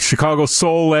 Chicago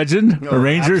soul legend,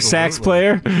 arranger, sax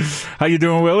player. How you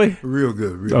doing, Willie? Real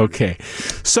good. Okay.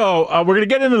 So we're going to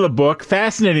get into the book.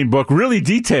 Fascinating book, really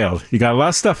detailed. You got a lot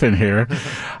of stuff in here.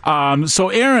 So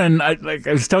Aaron, like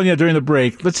I was telling you during the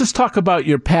break, let's just talk about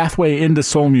your pathway into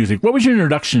soul music. What was your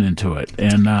introduction into it?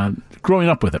 And growing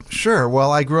up with him? Sure.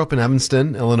 Well, I grew up in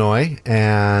Evanston, Illinois,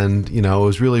 and, it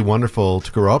was really wonderful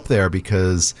to grow up there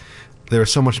because there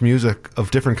was so much music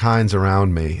of different kinds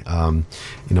around me.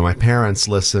 My parents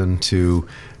listened to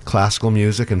classical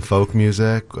music and folk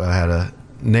music. I had a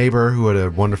neighbor who had a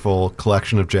wonderful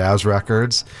collection of jazz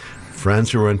records,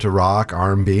 friends who were into rock,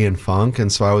 R&B, and funk,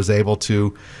 and so I was able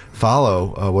to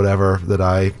follow whatever that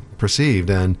I perceived.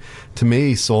 And to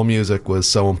me, soul music was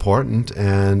so important,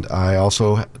 and I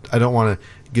don't want to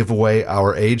give away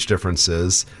our age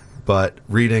differences, but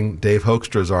reading Dave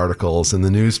Hoekstra's articles in the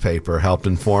newspaper helped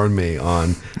inform me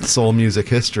on soul music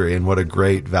history and what a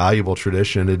great, valuable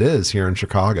tradition it is here in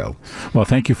Chicago. Well,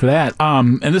 thank you for that.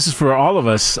 And this is for all of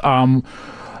us.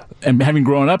 And having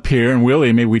grown up here, and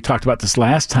Willie, maybe we talked about this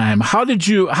last time. How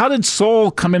did soul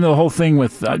come into the whole thing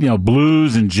with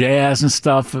blues and jazz and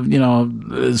stuff?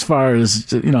 As far as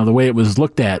the way it was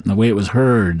looked at and the way it was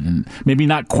heard, and maybe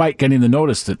not quite getting the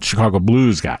notice that Chicago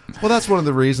blues got. Well, that's one of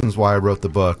the reasons why I wrote the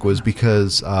book, was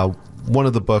because one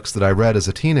of the books that I read as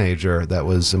a teenager that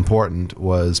was important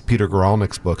was Peter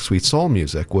Guralnick's book, Sweet Soul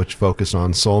Music, which focused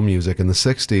on soul music in the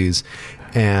 60s,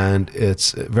 and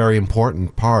it's a very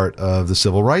important part of the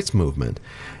civil rights movement.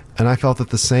 And I felt that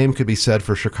the same could be said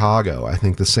for Chicago. I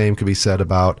think the same could be said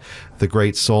about the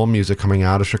great soul music coming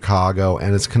out of Chicago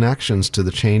and its connections to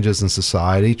the changes in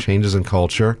society, changes in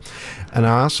culture. And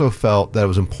I also felt that it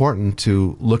was important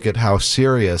to look at how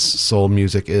serious soul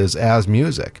music is as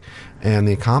music and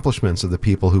the accomplishments of the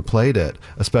people who played it,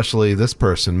 especially this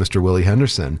person, Mr. Willie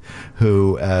Henderson,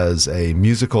 who as a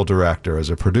musical director, as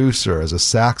a producer, as a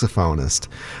saxophonist,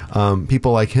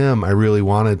 people like him, I really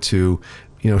wanted to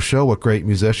show what great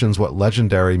musicians, what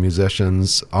legendary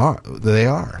musicians they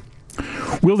are.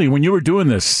 Willie, when you were doing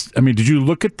this, did you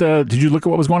look at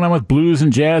what was going on with blues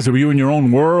and jazz, or were you in your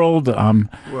own world?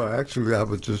 Well, actually, I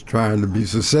was just trying to be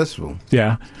successful.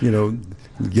 Yeah.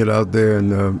 Get out there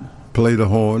and play the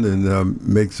horn and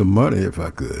make some money if I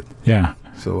could. Yeah.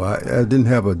 So I didn't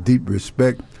have a deep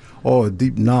respect or a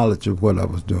deep knowledge of what I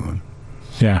was doing.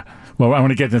 Yeah. Well, I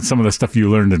want to get into some of the stuff you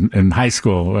learned in high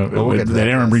school that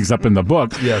Aaron brings up in the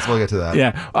book. Yes, we'll get to that.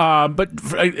 Yeah. But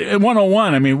in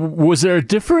 101, was there a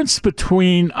difference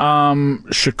between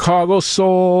Chicago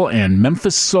soul and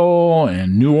Memphis soul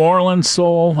and New Orleans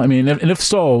soul? And if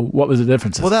so, what was the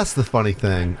difference? Well, that's the funny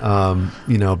thing,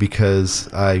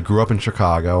 because I grew up in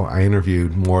Chicago. I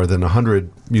interviewed more than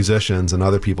 100 musicians and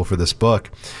other people for this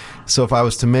book. So if I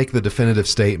was to make the definitive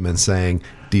statement saying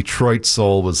Detroit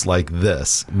soul was like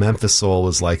this, Memphis soul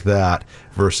was like that,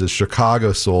 versus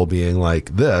Chicago soul being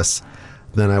like this,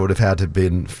 then I would have had to have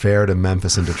been fair to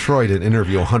Memphis and Detroit and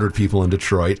interview 100 people in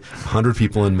Detroit, 100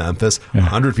 people in Memphis,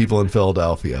 100 people in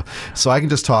Philadelphia. So I can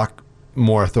just talk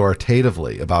more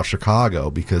authoritatively about Chicago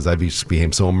because I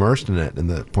became so immersed in it in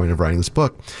the point of writing this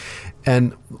book.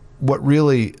 And what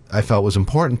really I felt was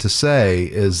important to say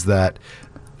is that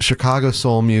Chicago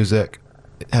soul music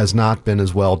has not been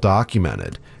as well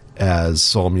documented as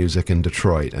soul music in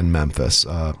Detroit and Memphis.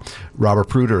 Robert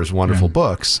Pruder's wonderful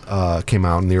books came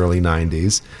out in the early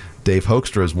 90s. Dave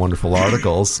Hoekstra's wonderful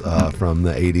articles from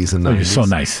the 80s and 90s. Oh, you're so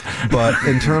nice. But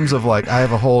in terms of I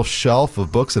have a whole shelf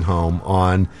of books at home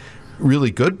on really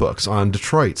good books on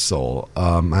Detroit soul.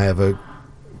 I have a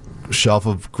shelf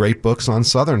of great books on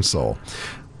Southern soul.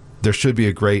 There should be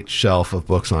a great shelf of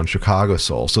books on Chicago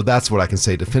soul. So that's what I can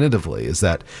say definitively, is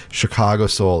that Chicago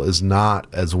soul is not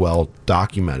as well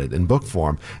documented in book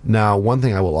form. Now, one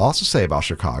thing I will also say about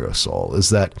Chicago soul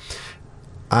is that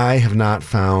I have not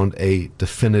found a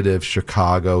definitive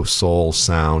Chicago soul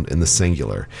sound in the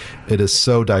singular. It is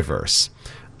so diverse.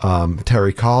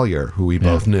 Terry Collier, who we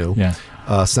both knew,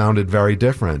 sounded very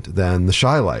different than the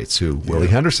Shy-Lights, who Willie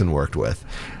Henderson worked with.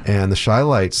 And the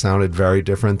Shy-Lights sounded very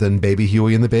different than Baby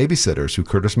Huey and the Babysitters, who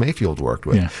Curtis Mayfield worked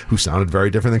with, who sounded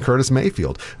very different than Curtis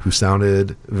Mayfield, who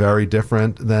sounded very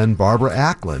different than Barbara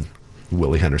Acklin, who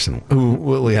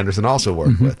Willie Henderson also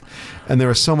worked with. And there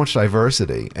was so much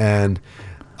diversity. And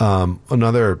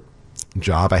another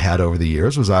job I had over the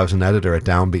years was I was an editor at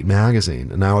Downbeat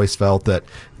magazine, and I always felt that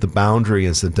the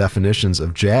boundaries and definitions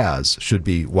of jazz should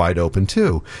be wide open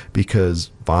too,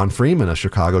 because Von Freeman, a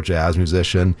Chicago jazz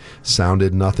musician,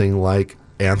 sounded nothing like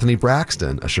Anthony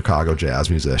Braxton, a Chicago jazz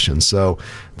musician. So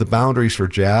the boundaries for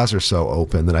jazz are so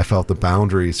open that I felt the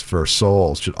boundaries for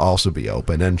soul should also be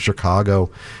open, and Chicago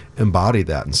embodied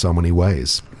that in so many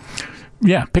ways.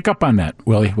 Yeah, pick up on that,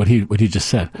 Willie, what he just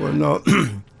said. Well, no,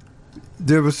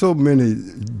 there were so many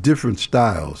different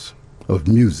styles of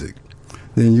music.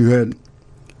 Then you had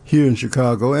here in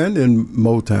Chicago and in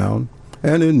Motown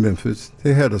and in Memphis,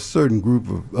 they had a certain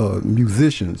group of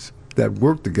musicians that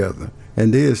worked together,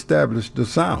 and they established the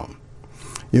sound.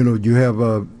 You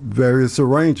have various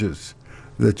arrangers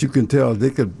that you can tell. They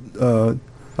could, a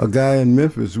guy in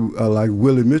Memphis like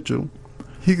Willie Mitchell,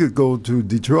 he could go to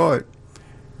Detroit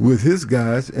with his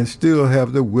guys and still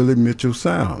have the Willie Mitchell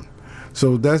sound.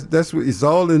 So that's what it's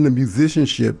all in the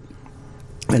musicianship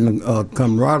and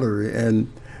camaraderie and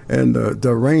the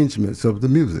arrangements of the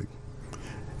music,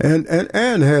 and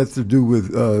has to do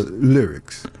with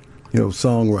lyrics,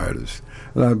 songwriters.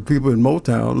 Like people in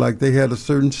Motown, like they had a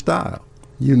certain style.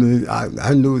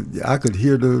 I knew I could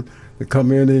hear the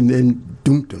come in and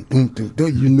doom doom doom doom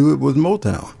doom. You knew it was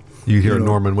Motown. You hear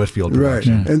Norman Whitfield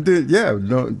direction. Right, and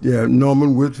then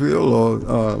Norman Whitfield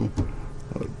or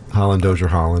Holland Dozier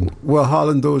Holland. Well,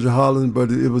 Holland Dozier Holland, but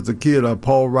it was a kid,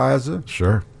 Paul Reiser.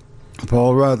 Sure.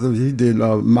 Paul Reiser, he did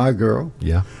My Girl.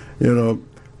 Yeah.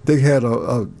 They had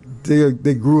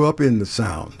they grew up in the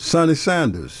sound. Sonny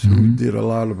Sanders, who did a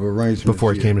lot of arrangements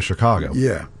before he came to Chicago.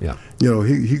 Yeah. Yeah.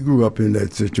 He grew up in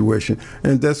that situation,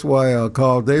 and that's why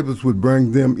Carl Davis would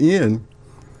bring them in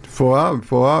for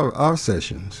our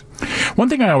sessions. One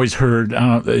thing I always heard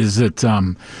is that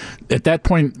at that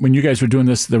point when you guys were doing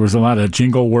this, there was a lot of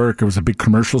jingle work. There was a big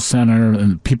commercial center,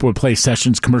 and people would play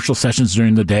commercial sessions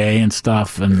during the day and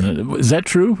stuff. And is that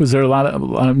true? Was there a lot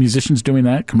of musicians doing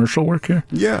that commercial work here?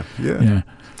 Yeah.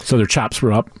 So their chops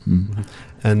were up. Mm-hmm.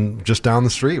 And just down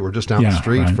the street, we're just down the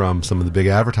street from some of the big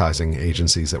advertising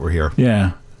agencies that were here.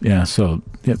 Yeah. So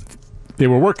they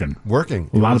were working.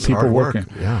 A lot of people working.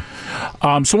 Yeah.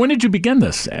 So when did you begin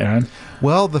this, Aaron?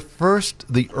 Well,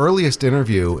 the earliest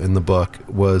interview in the book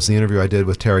was the interview I did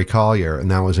with Terry Collier,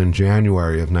 and that was in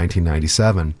January of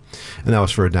 1997. And that was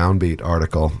for a Downbeat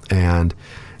article. And,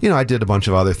 I did a bunch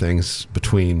of other things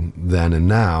between then and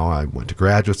now. I went to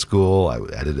graduate school. I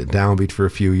edited Downbeat for a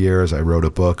few years. I wrote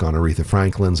a book on Aretha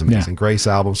Franklin's Amazing Grace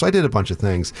album. So I did a bunch of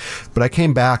things. But I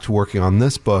came back to working on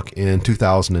this book in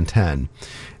 2010.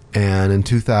 And in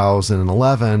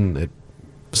 2011, it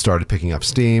started picking up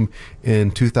steam.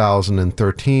 In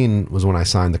 2013 was when I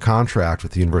signed the contract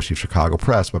with the University of Chicago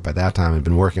Press, but by that time I'd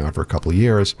been working on it for a couple of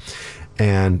years,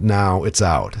 and now it's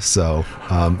out. So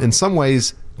in some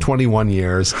ways, 21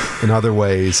 years. In other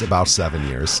ways, about 7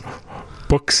 years.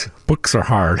 Books are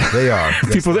hard. They are.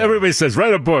 Everybody says,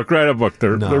 write a book. They're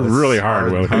really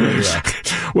hard.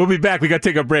 We'll be back. We got to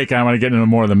take a break. I want to get into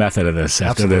more of the method of this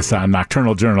after this on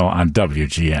Nocturnal Journal on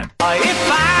WGN. If I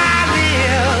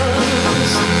live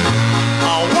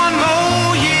one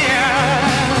more year,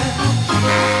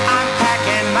 I'm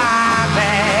packing my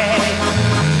bag,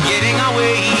 getting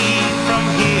away from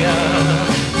here.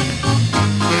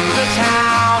 The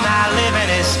town I live in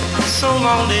is so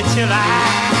lonely till I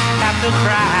have to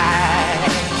cry,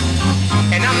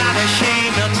 and I'm not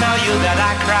ashamed to tell you that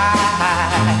I cry.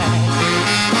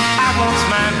 I want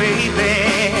my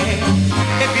baby,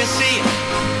 if you see it.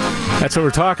 That's what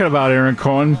we're talking about, Aaron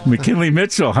Cohen. McKinley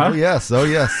Mitchell, huh? Oh, yes.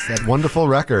 That Wonderful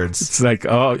Records. It's like,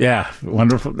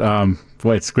 wonderful.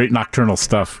 Boy, it's great nocturnal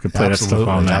stuff. You can play that stuff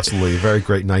all night. Absolutely. Very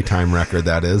great nighttime record,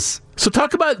 that is. So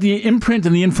talk about the imprint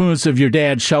and the influence of your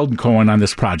dad, Sheldon Cohen, on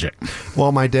this project.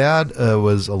 Well, my dad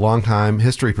was a longtime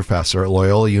history professor at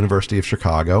Loyola University of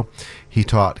Chicago. He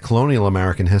taught colonial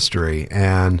American history,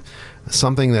 and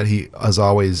something that he has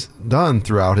always done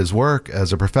throughout his work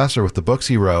as a professor with the books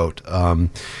he wrote,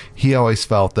 he always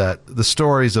felt that the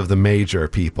stories of the major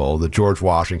people, the George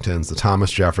Washingtons, the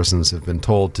Thomas Jeffersons, have been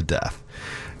told to death.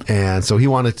 And so he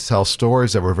wanted to tell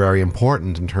stories that were very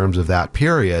important in terms of that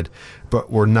period,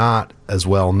 but were not as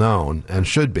well known and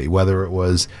should be, whether it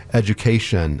was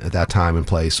education at that time and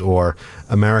place or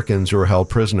Americans who were held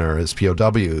prisoner as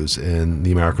POWs in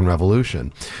the American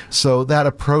Revolution. So that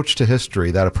approach to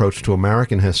history, that approach to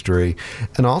American history,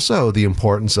 and also the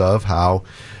importance of how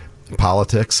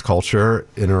politics, culture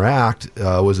interact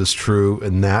was as true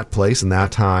in that place, in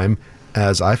that time,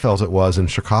 as I felt it was in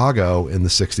Chicago in the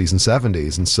 60s and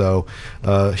 70s. And so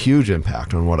a huge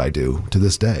impact on what I do to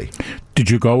this day. Did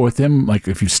you go with him? Like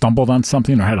if you stumbled on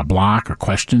something or had a block or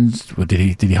questions,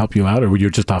 did he help you out, or were you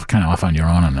just off on your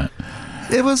own on that?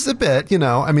 It was a bit,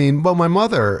 my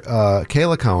mother,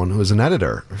 Kayla Cohn, who was an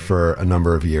editor for a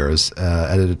number of years,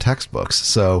 edited textbooks.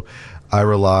 So I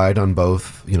relied on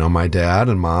both, my dad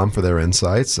and mom for their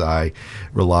insights. I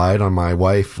relied on my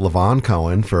wife, LaVon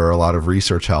Cohen, for a lot of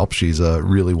research help. She's a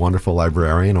really wonderful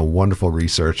librarian, a wonderful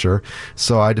researcher.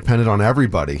 So I depended on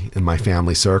everybody in my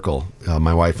family circle.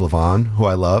 My wife, LaVon, who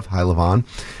I love. Hi, LaVon.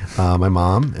 My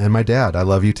mom and my dad. I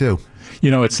love you too.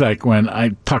 It's like when I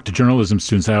talk to journalism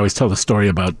students, I always tell the story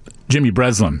about Jimmy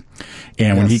Breslin,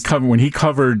 and when he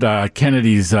covered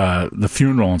Kennedy's the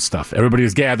funeral and stuff, everybody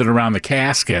was gathered around the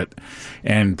casket,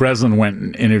 and Breslin went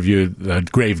and interviewed the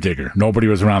gravedigger. Nobody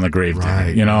was around the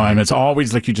gravedigger, and it's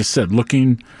always like you just said,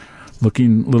 looking a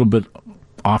little bit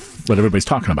off what everybody's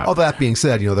talking about. All that being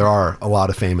said, there are a lot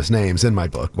of famous names in my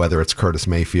book, whether it's Curtis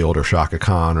Mayfield or Shaka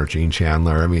Khan or Gene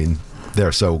Chandler. I mean,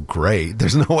 they're so great.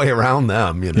 There's no way around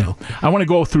them, Yeah. I want to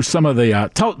go through some of the...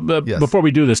 Before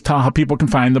we do this, tell how people can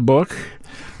find the book.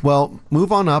 Well,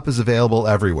 Move On Up is available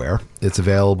everywhere. It's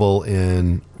available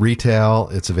in retail.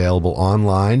 It's available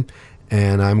online.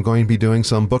 And I'm going to be doing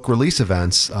some book release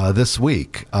events this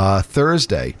week.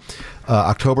 Thursday,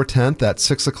 October 10th at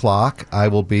 6 o'clock, I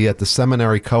will be at the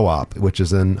Seminary Co-op, which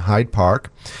is in Hyde Park.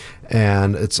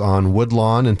 And it's on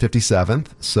Woodlawn and 57th.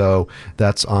 So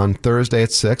that's on Thursday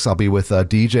at 6. I'll be with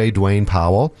DJ Dwayne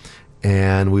Powell,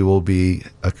 and we will be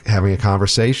having a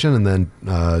conversation, and then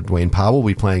Dwayne Powell will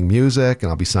be playing music, and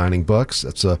I'll be signing books.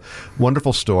 It's a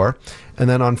wonderful store. And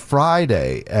then on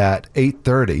Friday at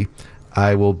 8:30,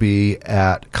 I will be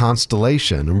at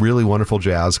Constellation, a really wonderful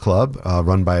jazz club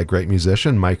run by a great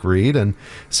musician, Mike Reed. And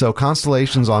so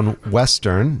Constellation's on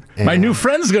Western. And my new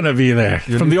friend's going to be there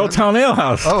from the Old Town Ale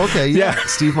House. Oh, okay. Yeah.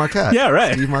 Steve Marquette. Yeah,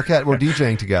 right. Steve Marquette. We're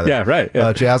DJing together. Yeah, right.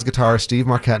 Yeah. Jazz guitarist Steve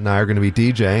Marquette and I are going to be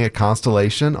DJing at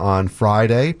Constellation on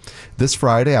Friday, this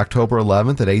Friday, October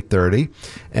 11th at 8:30.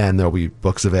 And there'll be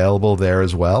books available there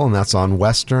as well. And that's on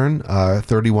Western,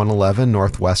 3111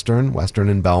 Northwestern, Western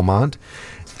in Belmont.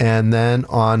 And then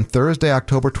on Thursday,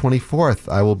 October 24th,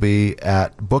 I will be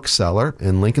at Bookseller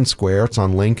in Lincoln Square. It's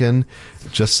on Lincoln,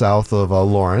 just south of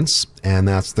Lawrence. And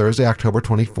that's Thursday, October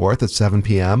 24th at 7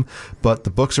 p.m. But the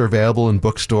books are available in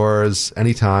bookstores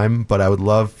anytime. But I would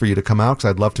love for you to come out because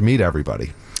I'd love to meet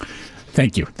everybody.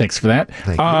 Thank you. Thanks for that.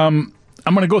 Thank you.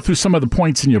 I'm going to go through some of the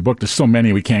points in your book. There's so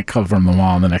many we can't cover them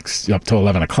all in the next up till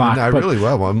 11 o'clock. I really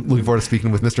will. Well, I'm looking forward to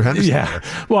speaking with Mr. Henderson. Yeah. There.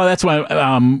 Well, that's why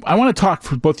I want to talk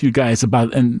for both of you guys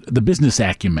about and the business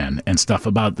acumen and stuff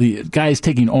about the guys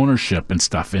taking ownership and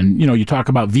stuff. And, you talk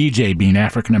about VJ being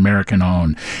African-American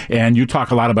owned, and you talk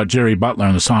a lot about Jerry Butler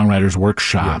and the Songwriters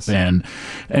Workshop and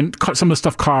some of the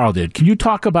stuff Carl did. Can you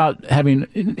talk about having,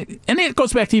 and it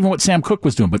goes back to even what Sam Cooke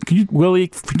was doing, but can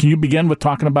you begin with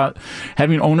talking about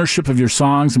having ownership of your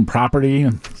songs and property?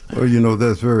 Well,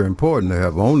 that's very important to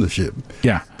have ownership.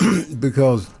 Yeah.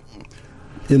 Because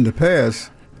in the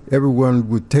past, everyone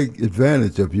would take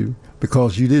advantage of you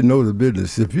because you didn't know the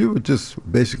business. If you were just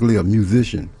basically a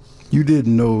musician, you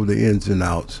didn't know the ins and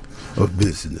outs of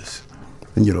business.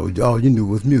 And, all you knew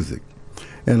was music.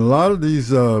 And a lot of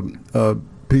these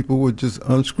people were just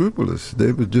unscrupulous.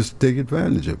 They would just take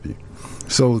advantage of you.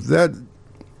 So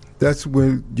that's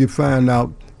when you find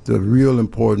out the real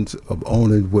importance of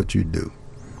owning what you do.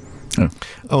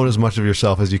 Own as much of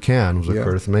yourself as you can, was what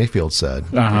Curtis Mayfield said.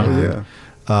 Uh-huh.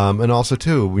 And also,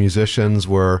 too, musicians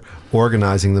were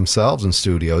organizing themselves in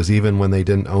studios, even when they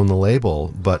didn't own the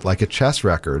label. But like at Chess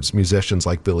Records, musicians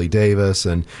like Billy Davis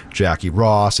and Jackie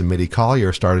Ross and Mitty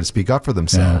Collier started to speak up for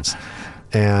themselves.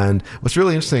 Yeah. And what's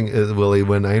really interesting is, Willie,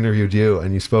 when I interviewed you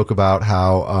and you spoke about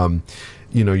how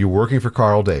you're working for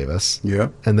Carl Davis,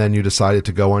 and then you decided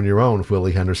to go on your own with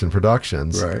Willie Henderson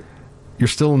Productions. Right. You're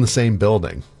still in the same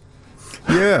building.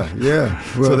 Yeah.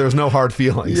 Well, so there's no hard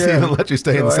feelings. He even let you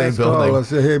stay in the same building. Carl, I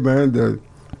said, hey, man,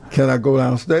 can I go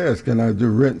downstairs? Can I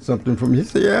rent something from you? He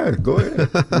said, yeah, go ahead.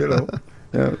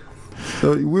 Yeah.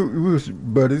 So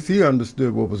but he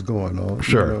understood what was going on.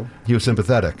 Sure. He was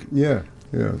sympathetic. Yeah.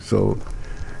 So,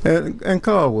 and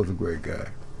Carl was a great guy.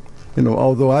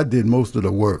 Although I did most of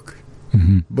the work.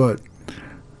 Mm-hmm. But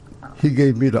he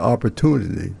gave me the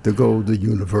opportunity to go to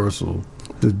Universal,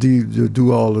 to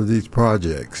do all of these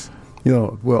projects,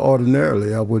 where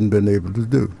ordinarily I wouldn't have been able to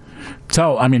do.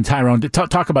 So, Tyrone,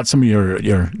 talk about some of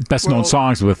your best-known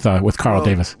songs with Carl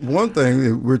Davis. One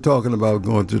thing, we're talking about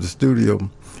going to the studio,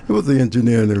 it was the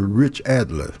engineer named Rich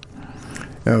Adler.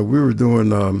 We were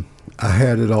doing I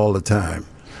Had It All the Time.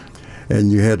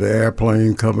 And you had the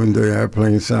airplane coming, the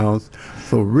airplane sounds.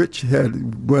 So Rich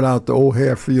went out to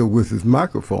O'Hare Field with his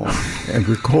microphone and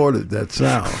recorded that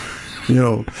sound,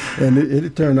 and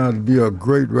it turned out to be a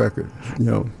great record,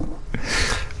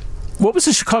 What was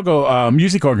the Chicago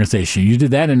Music Organization? You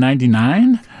did that in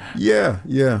 '99? Yeah.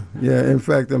 In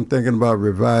fact, I'm thinking about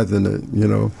revising it,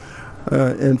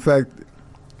 In fact,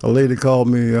 a lady called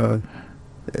me,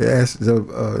 asked,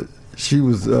 she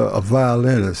was a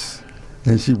violinist,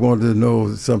 and she wanted to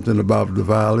know something about the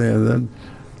violin. And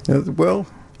I said, well,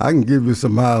 I can give you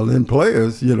some violin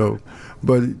players,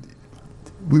 but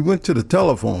we went to the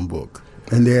telephone book,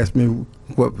 and they asked me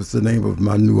what was the name of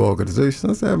my new organization.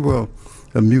 I said, well,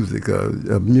 a music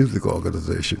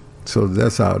organization. So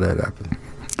that's how that happened.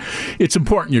 It's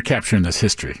important you're capturing this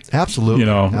history. Absolutely.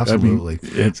 Absolutely.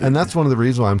 I mean, and that's one of the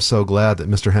reasons why I'm so glad that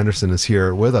Mr. Henderson is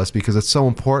here with us, because it's so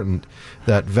important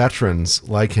that veterans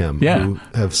like him who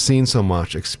have seen so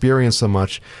much, experienced so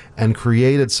much, and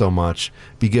created so much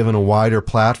be given a wider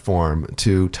platform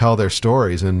to tell their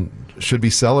stories and should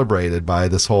be celebrated by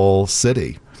this whole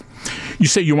city. You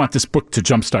say you want this book to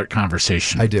jumpstart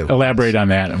conversation. I do. Elaborate on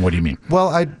that, and what do you mean? Well,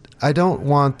 I don't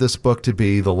want this book to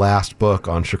be the last book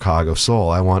on Chicago soul.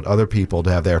 I want other people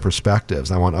to have their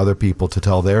perspectives. I want other people to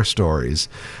tell their stories.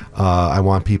 I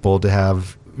want people to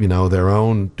have, their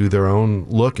own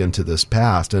look into this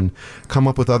past and come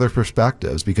up with other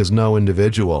perspectives, because no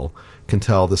individual can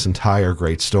tell this entire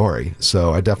great story.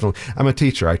 So I'm a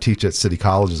teacher. I teach at city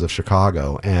colleges of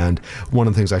Chicago, and one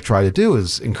of the things I try to do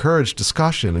is encourage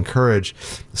discussion, encourage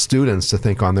students to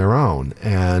think on their own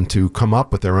and to come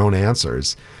up with their own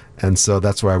answers. And so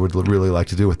that's what I would really like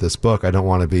to do with this book. I don't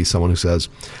want to be someone who says,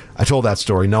 I told that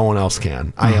story, no one else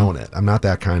can. I own it. I'm not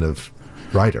that kind of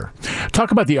writer. Talk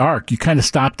about the arc. You kind of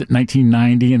stopped at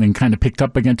 1990 and then kind of picked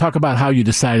up again. Talk about how you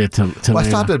decided to Well, I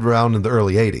stopped it around in the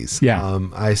early 80s. Yeah.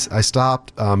 I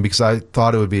stopped because I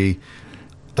thought it would be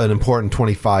an important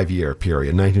 25-year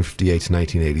period, 1958 to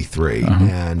 1983.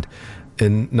 And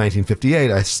in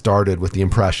 1958, I started with the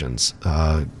Impressions,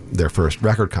 their first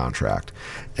record contract.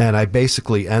 And I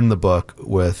basically end the book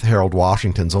with Harold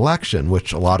Washington's election,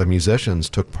 which a lot of musicians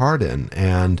took part in.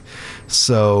 And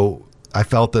so I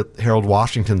felt that Harold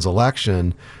Washington's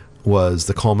election was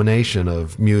the culmination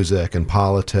of music and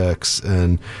politics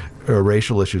and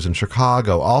racial issues in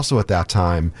Chicago. Also at that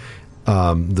time,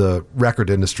 the record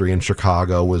industry in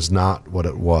Chicago was not what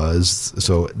it was.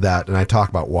 And I talk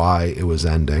about why it was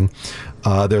ending.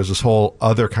 There's this whole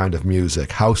other kind of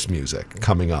music, house music,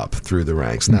 coming up through the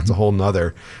ranks, and that's a whole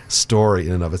nother story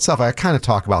in and of itself. I kind of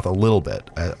talk about a little bit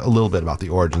about the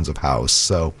origins of house.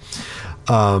 So,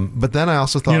 but then I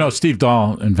also thought, Steve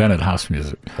Dahl invented house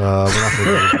music. We're not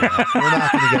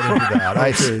going to get into that.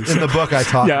 In the book, I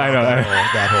talk about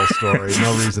that whole story.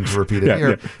 No reason to repeat it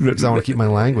here because I want to keep my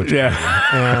language. Yeah,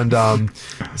 and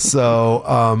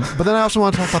but then I also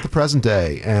want to talk about the present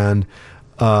day and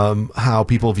how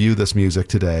people view this music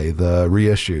today, the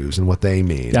reissues and what they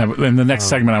mean. Yeah, in the next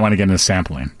segment, I want to get into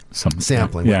sampling. What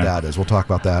that is. We'll talk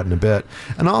about that in a bit.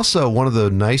 And also, one of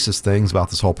the nicest things about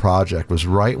this whole project was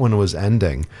right when it was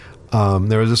ending,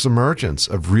 there was this emergence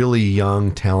of really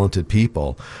young, talented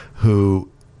people who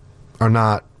are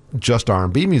not just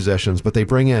R&B musicians, but they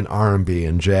bring in R&B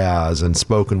and jazz and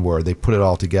spoken word. They put it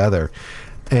all together.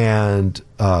 And,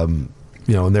 and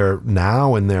they're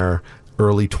now in their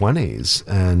early 20s,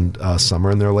 and some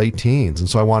are in their late teens. And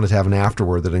so I wanted to have an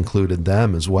afterword that included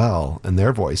them as well and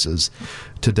their voices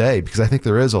today, because I think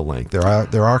there is a link. There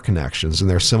are connections, and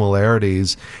there are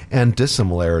similarities and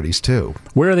dissimilarities too.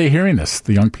 Where are they hearing this,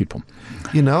 the young people?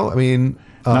 I mean...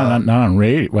 not on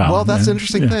radio. Well, that's an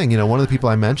interesting thing. One of the people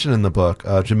I mentioned in the book,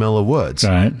 Jamila Woods,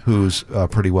 who's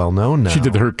pretty well known now. She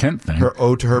did the Herb Kent thing. Her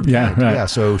ode to Herb Kent. Right. Yeah,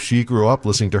 so she grew up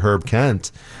listening to Herb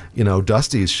Kent,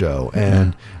 Dusty's show.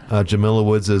 And Jamila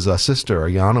Woods' sister,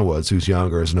 Ayanna Woods, who's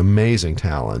younger, is an amazing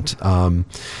talent.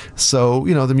 So,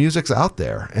 the music's out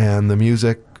there, and the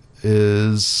music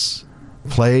is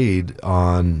played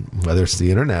on, whether it's the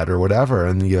internet or whatever,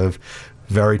 and you have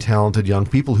very talented young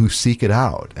people who seek it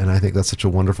out, and I think that's such a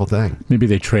wonderful thing. Maybe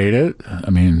they trade it. I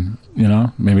mean,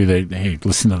 maybe they, hey,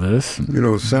 listen to this.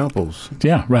 Samples.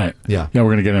 Yeah, right. Yeah, we're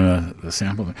going to get into the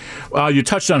sample thing. You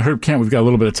touched on Herb Kent. We've got a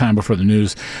little bit of time before the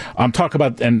news. Talk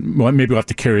about, and maybe we'll have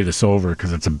to carry this over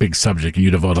because it's a big subject, and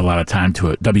you devote a lot of time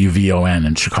to it. WVON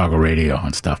and Chicago radio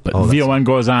and stuff. But VON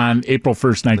goes on April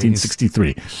 1st,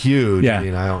 1963. Huge. Yeah. I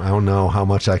mean, I don't know how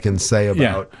much I can say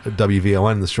about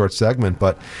WVON in this short segment,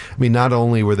 but I mean, not only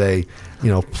were they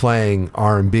playing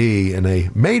R&B in a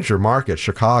major market,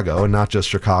 Chicago, and not just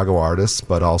Chicago artists,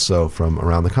 but also from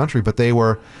around the country, but they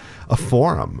were a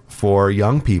forum for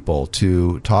young people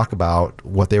to talk about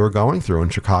what they were going through in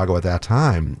Chicago at that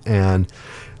time. And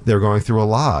they're going through a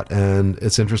lot. And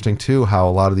it's interesting, too, how a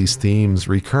lot of these themes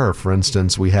recur. For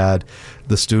instance, we had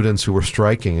the students who were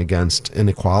striking against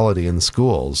inequality in the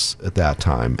schools at that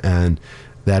time, and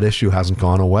that issue hasn't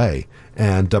gone away.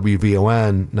 And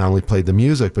WVON not only played the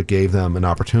music, but gave them an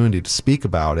opportunity to speak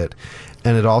about it.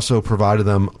 And it also provided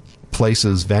them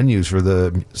places, venues for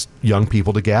the young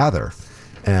people to gather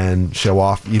and show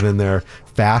off even their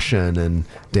fashion and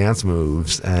dance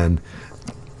moves. And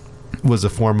was a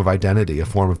form of identity, a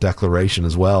form of declaration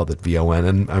as well, that VON,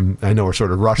 and I know we're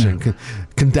sort of rushing,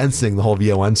 condensing the whole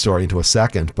VON story into a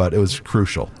second, but it was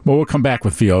crucial. Well, we'll come back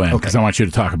with VON because I want you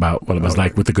to talk about what it was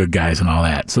like with the good guys and all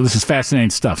that. So this is fascinating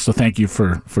stuff. So thank you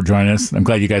for joining us. I'm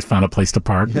glad you guys found a place to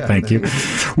park. Yeah, thank you.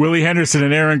 Willie Henderson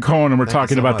and Aaron Cohen, and we're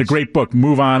talking about the great book,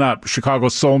 Move On Up, Chicago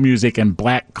Soul Music and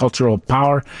Black Cultural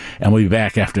Power. And we'll be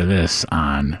back after this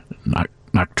on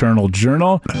Nocturnal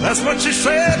Journal. That's what she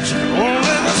said. Only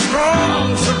the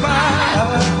strong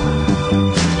survive.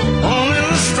 Only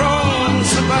the strong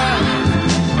survive.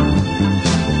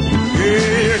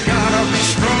 Yeah, you gotta be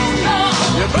strong.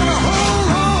 You better hold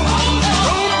on.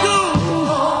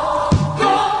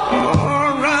 Don't go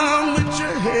around with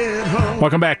your head hung.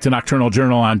 Welcome back to Nocturnal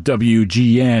Journal on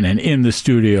WGN. And in the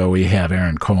studio, we have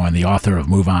Aaron Cohen, the author of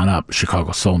Move On Up,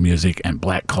 Chicago Soul Music and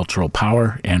Black Cultural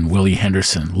Power, and Willie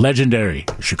Henderson, legendary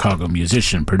Chicago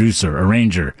musician, producer,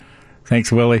 arranger.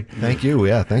 Thanks, Willie. Thank you.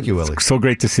 Yeah, thank you, Willie. So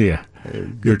great to see you.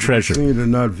 Your treasure. Seen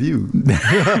and not viewed.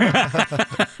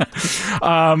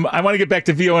 I want to get back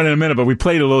to VON in a minute, but we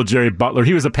played a little Jerry Butler.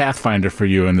 He was a pathfinder for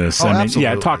you in this. Oh, I mean, absolutely.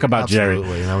 yeah, talk about Absolutely.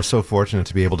 Jerry. And I was so fortunate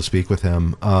to be able to speak with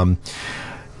him.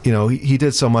 He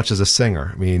did so much as a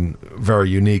singer. I mean, very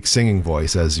unique singing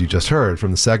voice, as you just heard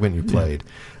from the segment you played.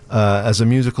 As a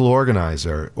musical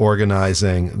organizer,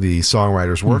 organizing the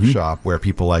Songwriters Workshop, where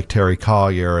people like Terry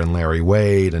Collier and Larry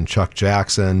Wade and Chuck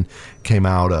Jackson came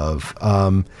out of.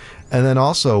 And then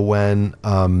also and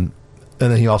then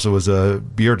he also was a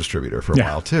beer distributor for a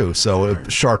while too, so a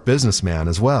sharp businessman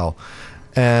as well.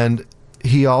 And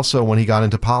he also, when he got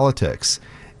into politics,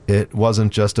 it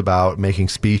wasn't just about making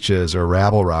speeches or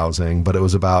rabble-rousing, but it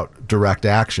was about direct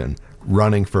action,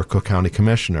 running for Cook County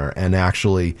Commissioner and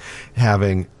actually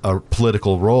having a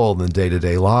political role in the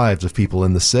day-to-day lives of people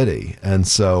in the city. And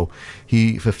so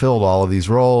he fulfilled all of these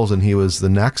roles, and he was the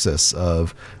nexus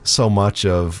of so much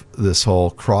of this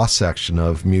whole cross-section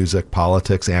of music,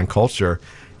 politics, and culture.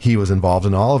 He was involved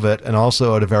in all of it, and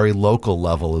also at a very local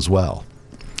level as well.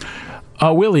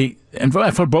 Willie, and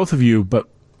for both of you, but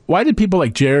why did people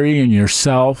like Jerry and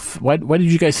yourself, why did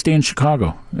you guys stay in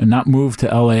Chicago and not move to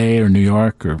L.A. or New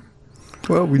York? Or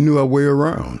Well, we knew our way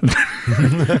around.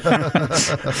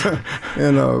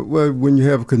 And when you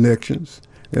have connections,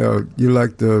 you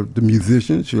like the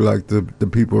musicians, you like the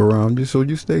people around you, so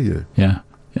you stay here. Yeah.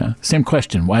 Same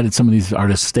question. Why did some of these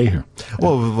artists stay here?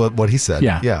 Well, what he said.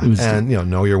 Yeah. And,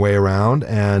 know your way around.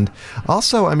 And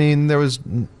also, I mean, there was...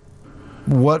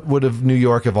 What would have New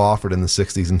York have offered in the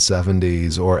 60s and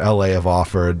 70s, or LA have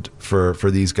offered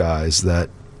for these guys that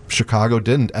Chicago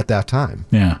didn't at that time?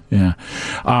 Yeah.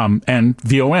 And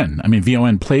VON. I mean,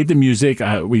 VON played the music.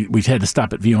 We had to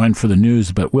stop at VON for the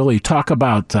news, but Willie, talk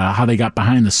about how they got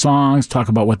behind the songs, talk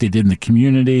about what they did in the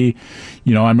community.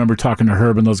 I remember talking to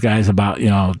Herb and those guys about,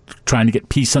 trying to get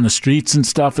peace on the streets and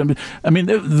stuff. I mean,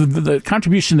 the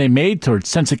contribution they made towards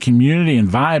sense of community and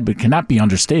vibe, it cannot be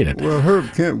understated. Well,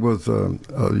 Herb Kent was a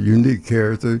unique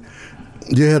character.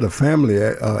 You had a family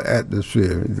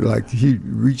atmosphere. Like, he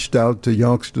reached out to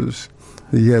youngsters.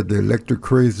 He had the electric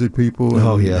crazy people,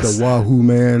 and the Wahoo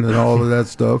Man, and all of that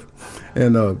stuff,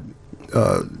 and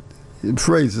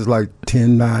phrases like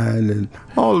 10-9 and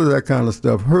all of that kind of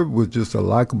stuff. Herb was just a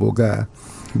likable guy,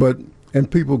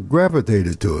 and people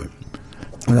gravitated to him.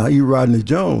 Now, E. Rodney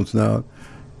Jones. Now,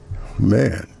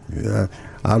 man,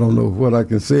 I don't know what I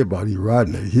can say about E.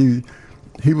 Rodney.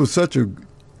 He was such a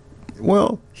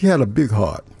he had a big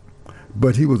heart,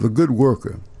 but he was a good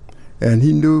worker, and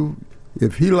he knew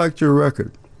if he liked your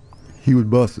record, he would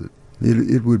bust it.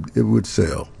 It would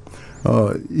sell.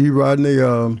 E. Rodney,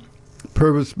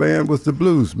 Purvis Band was the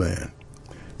blues man.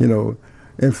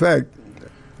 In fact,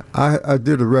 I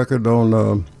did a record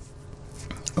on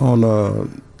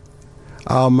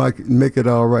I'll Make It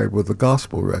All Right, with a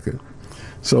gospel record.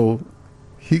 So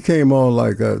he came on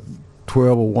like at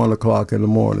 12 or 1 o'clock in the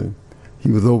morning. He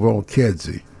was over on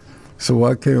Kedzie. So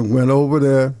I went over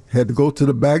there, had to go to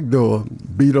the back door,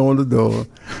 beat on the door,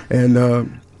 and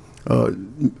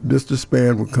Mr.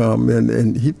 Spann would come,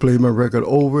 and he played my record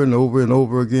over and over and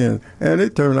over again, and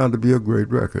it turned out to be a great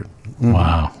record.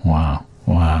 Mm-hmm. Wow.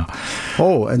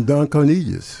 Oh, and Don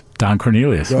Cornelius.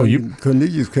 Cornelius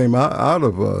came out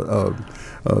of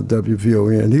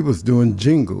WVON. He was doing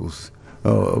jingles,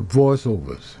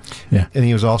 voiceovers. Yeah, and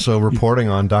he was also reporting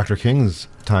on Dr. King's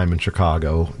time in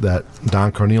Chicago, that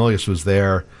Don Cornelius was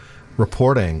there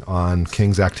reporting on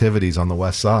King's activities on the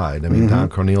West Side. I mean, Don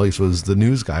Cornelius was the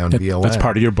news guy on VON. That's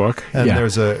part of your book. And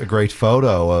there's a great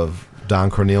photo of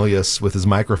Don Cornelius with his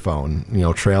microphone,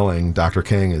 trailing Dr.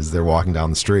 King as they're walking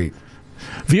down the street.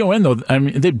 VON, though, I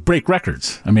mean, they break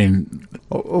records. I mean...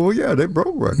 Oh yeah, they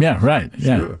broke records. Yeah, right.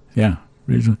 Yeah, Sure. yeah.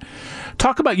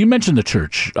 Talk about, you mentioned the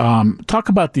church. Talk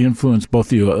about the influence, both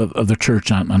of you, of the church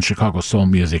on Chicago soul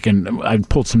music. And I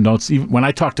pulled some notes. Even when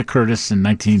I talked to Curtis in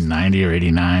 1990 or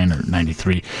 89 or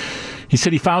 93, he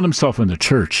said he found himself in the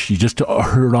church. He just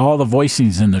heard all the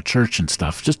voicings in the church and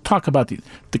stuff. Just talk about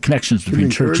the connections between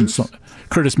church and soul.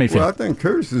 Curtis Mayfield. Well, I think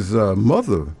Curtis's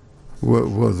mother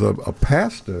was a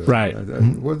pastor. Right.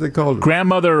 What do they call it?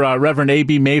 Grandmother, Reverend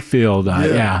A.B. Mayfield.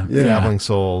 Traveling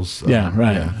Souls. Yeah,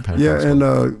 right. Yeah, and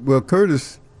well,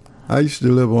 Curtis, I used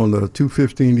to live on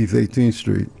 215 East 18th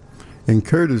Street, and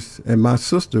Curtis and my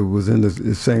sister was in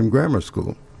the same grammar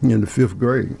school in the 5th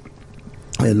grade,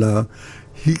 and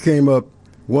he came up.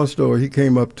 One story, he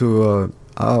came up to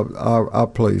our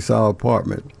place, our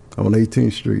apartment on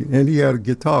 18th Street, and he had a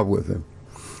guitar with him,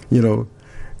 you know.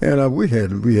 And we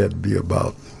had to be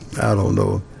about, I don't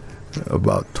know,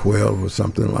 about 12 or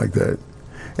something like that.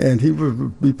 And he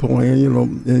would be playing, you know.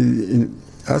 And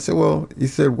I said, well, he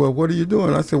said, well, what are you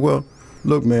doing? I said, well,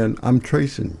 look, man, I'm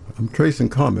tracing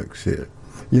comics here.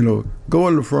 You know, go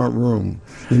in the front room.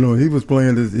 You know, he was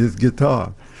playing his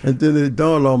guitar. And then it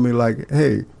dawned on me like,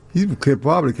 hey, he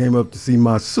probably came up to see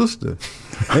my sister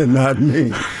and not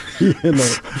me, you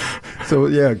know. So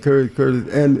yeah,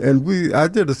 Curtis, and I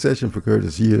did a session for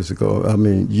Curtis years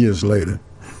later,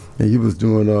 and he was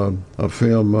doing a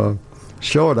film,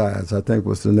 Short Eyes, I think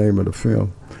was the name of the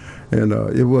film, and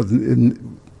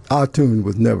our tune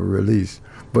was never released,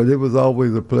 but it was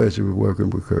always a pleasure working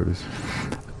with Curtis.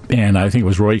 And I think it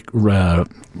was Roy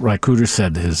Cooter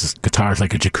said his guitar is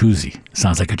like a jacuzzi.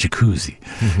 Sounds like a jacuzzi,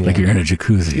 like you're in a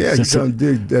jacuzzi. Yeah, you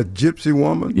dig that Gypsy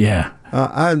Woman. Yeah,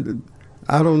 I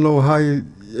don't know how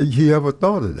he ever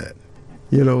thought of that,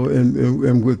 you know,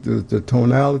 and with the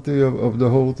tonality of the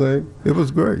whole thing, it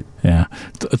was great. Yeah,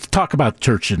 talk about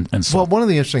church and soul. Well, one of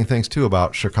the interesting things too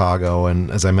about Chicago, and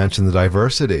as I mentioned, the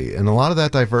diversity, and a lot of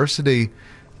that diversity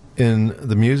in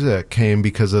the music came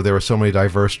because there were so many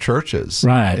diverse churches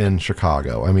in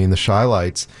Chicago. I mean, the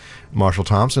Shylights, Marshall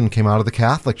Thompson came out of the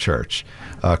Catholic Church.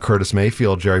 Curtis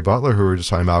Mayfield, Jerry Butler, who we were just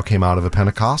talking about, came out of a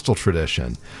Pentecostal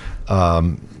tradition.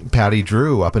 Patty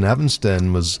Drew up in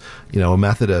Evanston was, a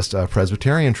Methodist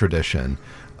Presbyterian tradition.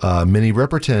 Minnie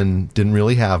Riperton didn't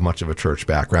really have much of a church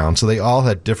background, so they all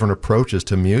had different approaches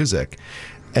to music.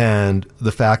 And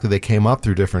the fact that they came up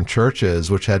through different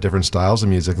churches, which had different styles of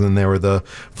music, then there were the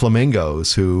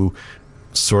Flamingos, who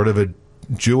sort of a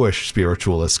Jewish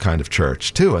spiritualist kind of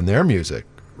church, too, and their music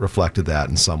reflected that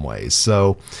in some ways.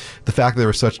 So the fact that there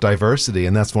was such diversity,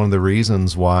 and that's one of the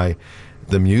reasons why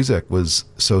the music was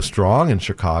so strong in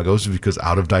Chicago, is because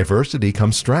out of diversity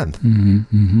comes strength. Mm-hmm,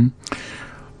 mm-hmm.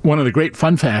 One of the great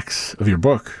fun facts of your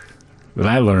book that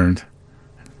I learned,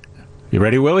 you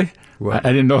ready, Willie? I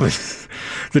didn't know this.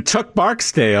 The Chuck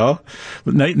Barksdale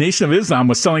Nation of Islam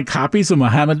was selling copies of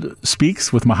Muhammad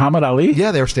Speaks with Muhammad Ali.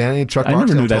 Yeah, they were standing. Chuck Barksdale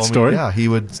never knew that story. He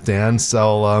would stand,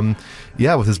 sell,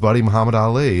 with his buddy Muhammad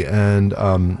Ali. And,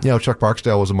 Chuck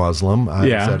Barksdale was a Muslim. I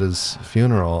was at his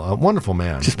funeral. A wonderful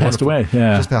man. Just passed away.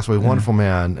 Yeah. Just passed away. Wonderful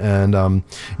man. And,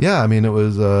 it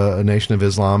was a Nation of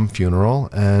Islam funeral.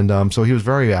 And so he was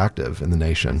very active in the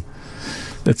nation.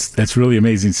 That's really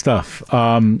amazing stuff.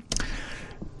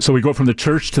 So we go from the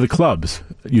church to the clubs.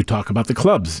 You talk about the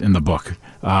clubs in the book.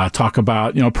 Talk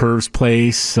about, Purv's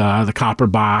Place, the Copper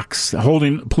Box,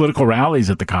 holding political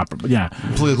rallies at the Copper. Yeah.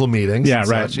 Political meetings. Yeah,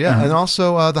 right. Such. Yeah. And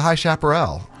also the High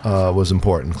Chaparral was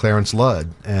important. Clarence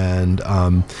Ludd. And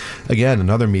again,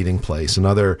 another meeting place,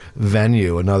 another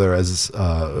venue, another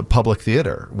public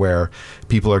theater where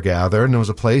people are gathered. And it was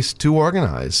a place to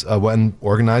organize. When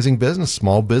organizing business,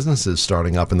 small businesses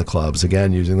starting up in the clubs.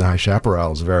 Again, using the High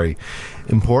Chaparral is a very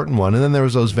important one. And then there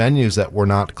was those venues that were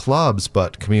not clubs,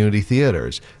 but community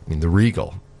theaters. I mean, the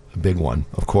Regal, a big one,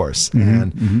 of course. Mm-hmm,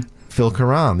 and Phil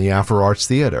Caron, the Afro Arts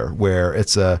Theater, where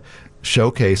it's a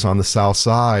showcase on the South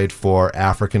Side for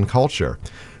African culture.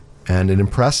 And it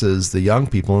impresses the young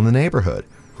people in the neighborhood.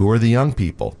 Who are the young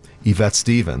people? Yvette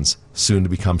Stevens, soon to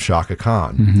become Shaka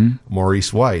Khan. Mm-hmm.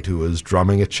 Maurice White, who was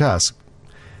drumming at chess.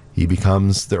 He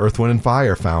becomes the Earth, Wind &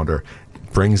 Fire founder.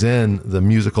 Brings in the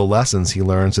musical lessons he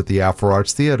learns at the Afro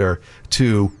Arts Theater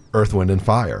to Earth, Wind &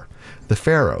 Fire. The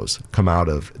Pharaohs come out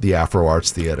of the Afro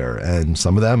Arts Theater, and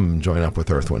some of them join up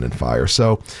with Earth, Wind & Fire.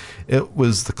 So it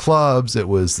was the clubs, it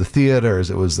was the theaters,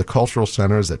 it was the cultural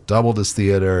centers that doubled as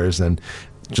theaters, and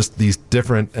just these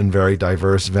different and very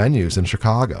diverse venues in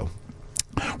Chicago.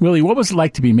 Willie, what was it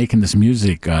like to be making this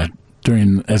music as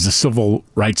the civil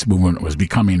rights movement was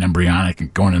becoming embryonic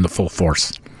and going into full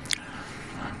force?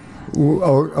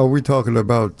 Are we talking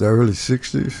about the early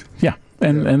 60s? Yeah.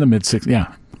 And the mid-60s,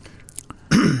 yeah.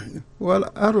 Well,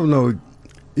 I don't know.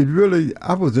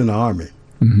 I was in the Army.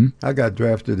 Mm-hmm. I got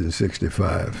drafted in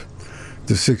 65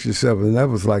 to 67, and that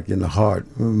was like in the heart.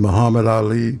 Muhammad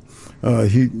Ali,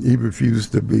 he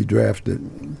refused to be drafted.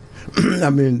 I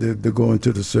mean, to go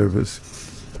into the service.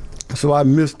 So I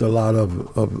missed a lot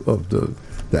of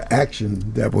the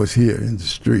action that was here in the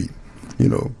street, you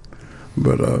know.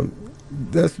 But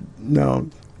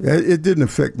it didn't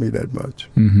affect me that much.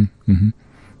 Mm-hmm. Mm-hmm.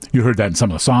 You heard that in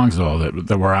some of the songs, though,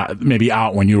 that were maybe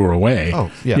out when you were away.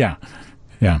 Oh, yeah. Yeah.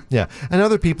 Yeah. Yeah. And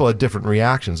other people had different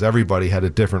reactions. Everybody had a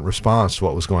different response to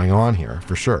what was going on here,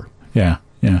 for sure. Yeah.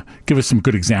 Yeah. Give us some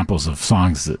good examples of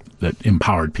songs that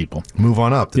empowered people. Move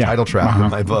On Up, the title track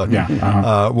of my book.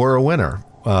 Yeah. We're a Winner,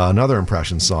 another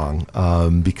impression song,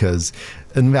 because,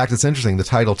 in fact, it's interesting, the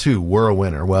title, too, We're a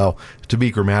Winner. Well, to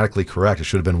be grammatically correct, it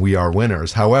should have been We Are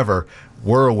Winners. However,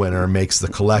 We're a Winner makes the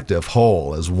collective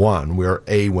whole as one. We're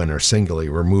a winner singly.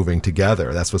 We're moving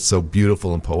together. That's what's so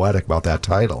beautiful and poetic about that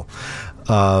title.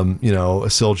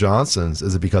 Syl Johnson's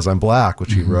Is It Because I'm Black,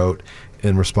 which he wrote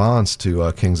in response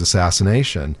to King's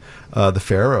assassination. The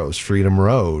Pharaohs, Freedom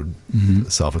Road,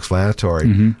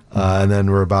 self-explanatory. And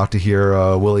then we're about to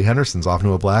hear Willie Henderson's Off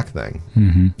to a Black Thing.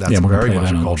 That's very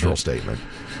much a cultural statement.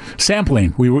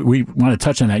 Sampling, we want to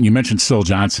touch on that. You mentioned Syl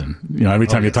Johnson. You know, every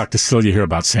time you talk to Syl, you hear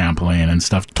about sampling and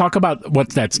stuff. Talk about what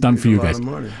that's done for you guys. A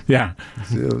lot of money. Yeah.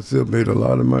 Syl made a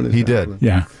lot of money. He did.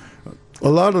 Yeah. A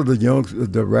lot of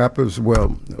the rappers, were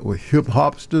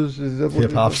hip-hopsters. Is that what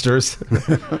hip-hopsters?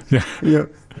 Yeah.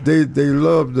 They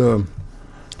loved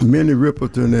Minnie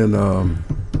Riperton and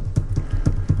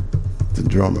the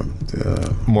drummer.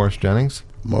 Morris Jennings?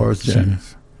 Morris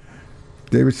Jennings.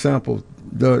 They would sample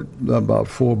about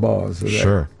 4 bars of that.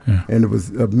 Sure. Yeah. And it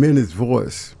was Minnie's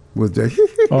voice was that.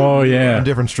 Oh, yeah. And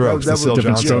Different Strokes. That was Syl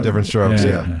Johnson, Different Strokes.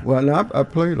 Yeah. Well, now I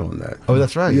played on that. Oh,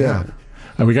 that's right. Yeah.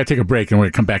 We got to take a break, and we're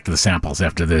going to come back to the samples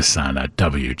after this on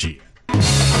WG.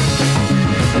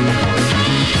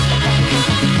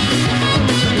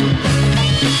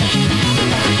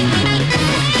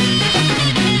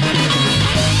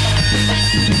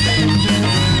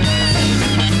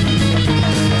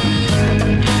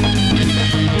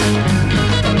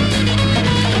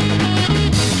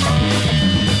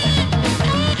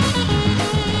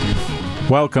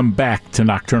 Welcome back to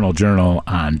Nocturnal Journal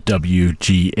on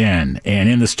WGN. And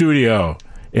in the studio,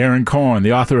 Aaron Cohen,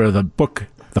 the author of the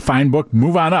fine book,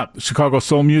 Move On Up, Chicago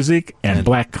Soul Music and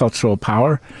Black Cultural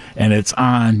Power. And it's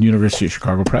on University of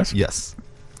Chicago Press. Yes.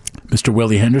 Mr.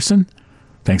 Willie Henderson,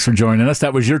 thanks for joining us.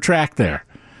 That was your track there.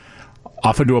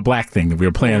 Off Into a Black Thing. We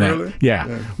were playing that. Really?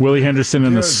 Yeah. Willie Henderson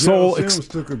and the Soul... Gerald Sims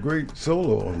took a great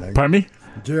solo on that. Pardon me?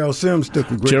 Gerald Sims took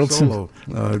a great solo,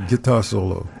 guitar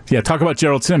solo. Yeah, talk about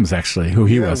Gerald Sims, actually, who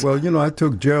he was. Well, I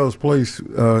took Gerald's place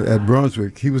at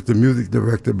Brunswick. He was the music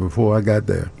director before I got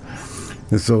there.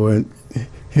 And so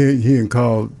he and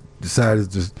Carl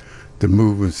decided to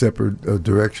move in separate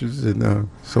directions, and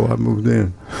so I moved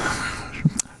in.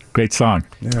 Great song.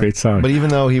 Yeah. Great song. But even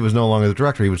though he was no longer the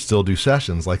director, he would still do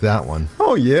sessions like that one.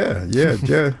 Oh, yeah.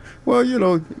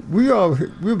 Well, we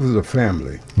was a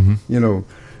family,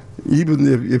 Even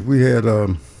if we had,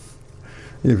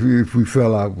 if we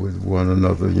fell out with one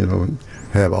another,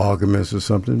 have arguments or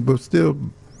something, but still,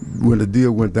 when the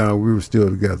deal went down, we were still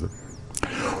together.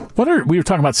 We were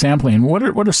talking about sampling. What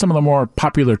are some of the more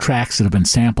popular tracks that have been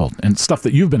sampled and stuff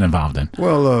that you've been involved in?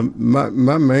 Well, my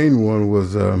main one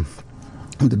was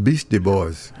the Beastie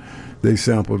Boys. They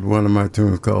sampled one of my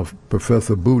tunes called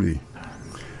Professor Booty,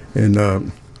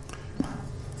 and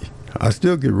I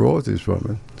still get royalties from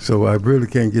it, so I really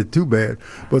can't get too bad.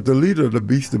 But the leader of the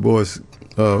Beastie Boys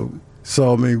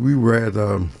saw me. We were at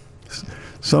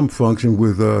some function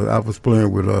with I was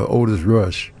playing with Otis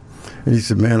Rush, and he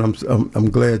said, "Man, I'm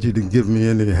glad you didn't give me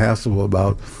any hassle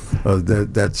about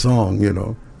that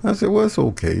song." I said, "Well, it's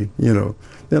okay."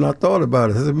 Then I thought about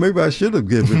it. I said, maybe I should have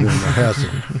given them a hassle,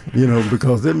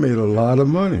 because they made a lot of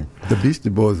money. The Beastie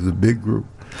Boys is a big group.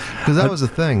 Because that was the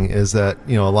thing, is that,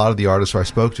 a lot of the artists I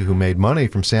spoke to who made money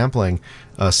from sampling,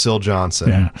 Syl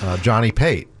Johnson, Johnny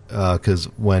Pate, because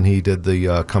when he did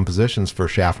the compositions for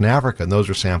Shaft in Africa, and those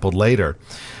were sampled later,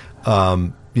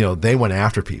 they went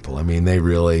after people. I mean, they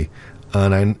really,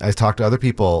 and I talked to other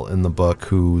people in the book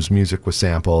whose music was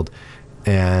sampled,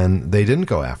 and they didn't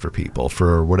go after people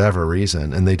for whatever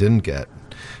reason, and they didn't get,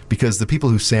 because the people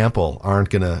who sample aren't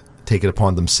going to take it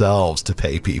upon themselves to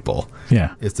pay people.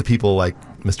 Yeah. It's the people like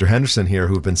Mr. Henderson here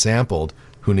who've been sampled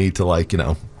who need to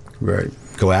right,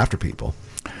 go after people.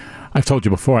 I've told you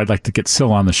before I'd like to get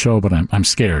Syl on the show, but I'm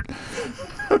scared.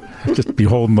 Just be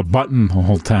holding the button the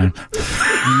whole time.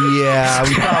 Yeah,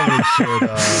 we probably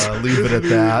should leave it at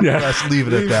that. Yeah. Let's leave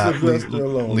it at that.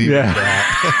 Leave it at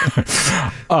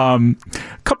that.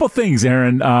 Couple things,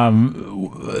 Aaron.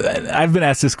 I've been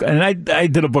asked this, and I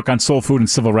did a book on soul food and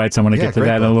civil rights. I want to get to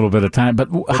that in a little bit of time. But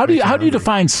how do you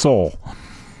define soul?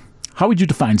 How would you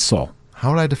define soul?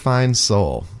 How would I define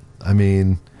soul? I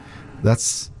mean,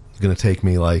 that's going to take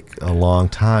me like a long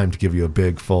time to give you a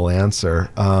big, full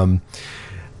answer.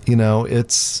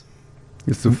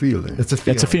 It's a feeling. It's a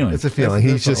feeling. It's a feeling. It's a feeling.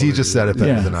 He just said it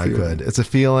better than I could. It's a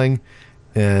feeling,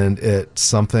 and it's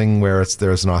something where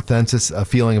there's a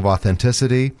feeling of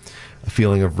authenticity, a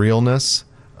feeling of realness,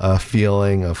 a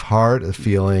feeling of heart, a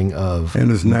feeling of... And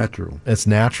it's natural. It's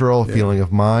natural, a feeling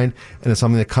of mind, and it's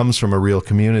something that comes from a real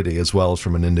community as well as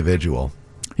from an individual.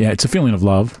 Yeah, it's a feeling of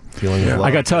love. Feeling of love.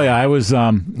 I got to tell you, I was...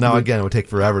 now, again, it would take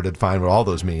forever to define what all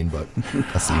those mean, but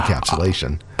that's the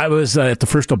encapsulation. I was at the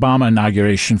first Obama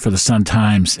inauguration for the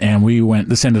Sun-Times, and we went...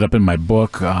 This ended up in my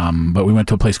book, but we went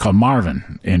to a place called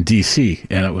Marvin in D.C.,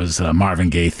 and it was a Marvin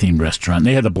Gaye-themed restaurant.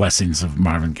 They had the blessings of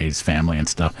Marvin Gaye's family and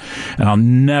stuff. And I'll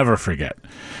never forget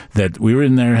that we were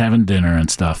in there having dinner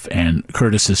and stuff, and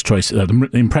Curtis's choice... the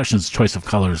Impressions' Choice of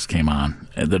Colors came on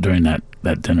during that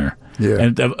dinner. Yeah.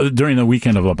 And during the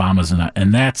weekend of Obama's,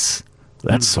 and that's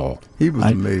soul. He was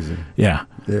amazing. Yeah.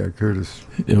 Yeah, Curtis.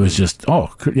 It was just,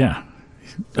 yeah.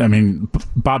 I mean,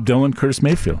 Bob Dylan, Curtis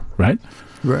Mayfield, right?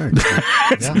 Right.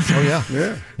 Yeah. Oh, yeah.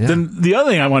 Yeah. Then the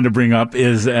other thing I wanted to bring up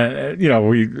is,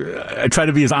 I try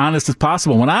to be as honest as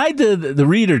possible. When the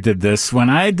reader did this,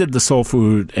 when I did the soul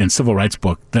food and civil rights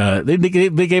book, they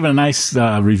gave a nice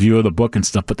review of the book and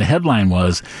stuff, but the headline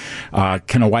was,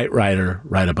 can a white writer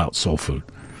write about soul food?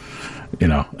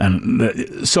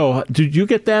 So did you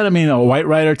get that? I mean, a white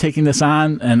writer taking this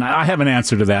on, and I have an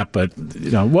answer to that. But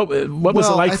what was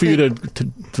it like for you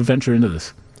to venture into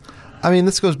this? I mean,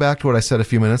 this goes back to what I said a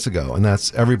few minutes ago, and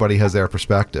that's everybody has their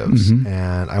perspectives,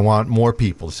 and I want more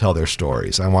people to tell their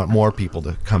stories. I want more people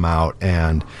to come out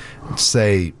and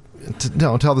tell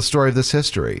the story of this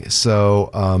history.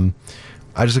 So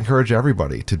I just encourage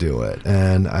everybody to do it,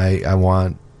 and I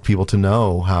want people to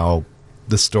know how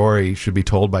the story should be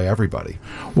told by everybody.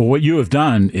 Well, what you have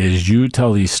done is you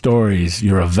tell these stories,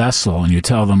 you're a vessel, and you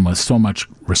tell them with so much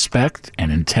respect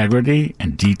and integrity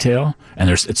and detail. And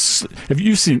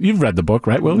you've read the book,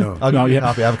 right, Willie? No. I'll give you a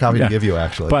copy. I have a copy to give you,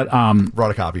 actually. But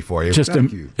brought a copy for you. Just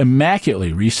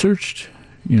immaculately researched.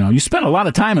 You spent a lot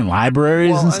of time in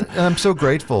libraries. Well, and I'm so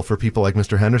grateful for people like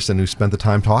Mr. Henderson who spent the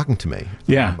time talking to me.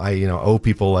 Yeah. I owe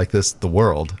people like this the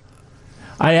world.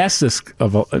 I asked this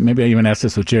maybe I even asked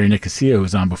this with Jerry Nicosia, who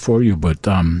was on before you. But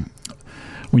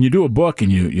when you do a book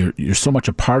and you're so much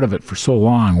a part of it for so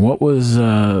long, what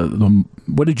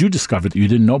did you discover that you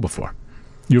didn't know before?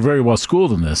 You're very well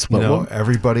schooled in this. But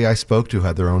everybody I spoke to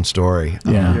had their own story.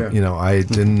 Yeah. I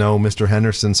didn't know Mr.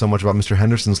 Henderson so much about Mr.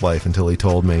 Henderson's life until he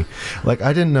told me. Like,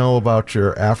 I didn't know about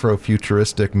your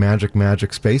Afro-futuristic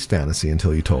magic space fantasy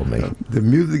until you told me. The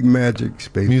music magic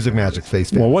space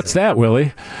fantasy. Well, what's that,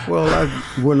 Willie? Well,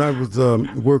 when I was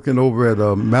working over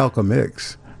at Malcolm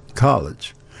X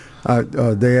College,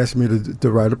 they asked me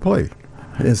to write a play,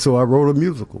 and so I wrote a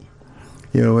musical.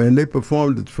 And they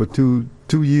performed it for two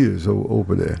years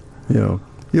over there.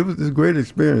 It was a great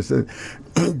experience.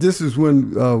 This is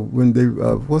when they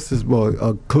what's his boy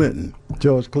Clinton,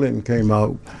 George Clinton, came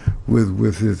out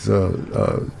with his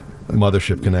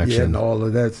Mothership Connection, and all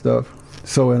of that stuff.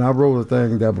 So, and I wrote a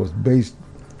thing that was based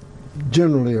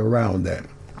generally around that,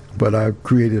 but I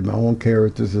created my own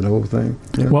characters and the whole thing.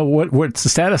 Well, what's the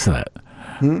status of that?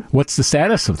 What's the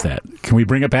status of that? Can we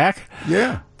bring it back?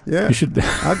 Yeah. You should.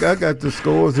 I got the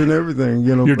scores and everything.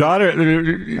 Your daughter.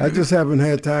 I just haven't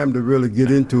had time to really get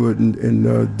into it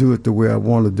and do it the way I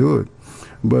want to do it.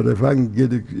 But if I can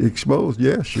get it exposed,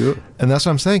 yeah, sure. And that's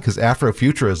what I'm saying, because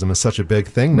Afrofuturism is such a big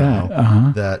thing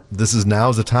now that this is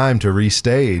now's the time to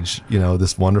restage,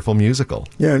 this wonderful musical.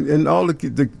 Yeah, and all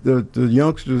the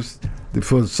youngsters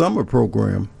for the summer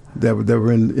program that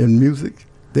were in music,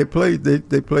 they played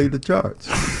the charts.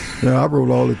 I wrote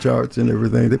all the charts and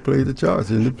everything. They played the charts,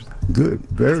 and it was good,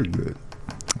 very good.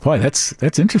 Boy, that's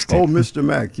interesting. Oh, Mr.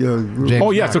 Mack.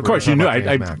 Yes, of course. You knew.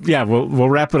 We'll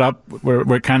wrap it up where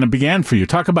it kind of began for you.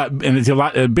 Talk about, and it's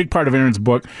a big part of Aaron's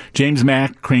book, James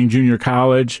Mack, Crane Junior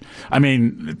College. I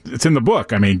mean, it's in the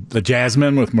book. I mean, the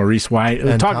Jasmine with Maurice White.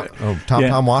 And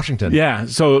Tom Washington. Yeah.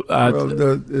 So,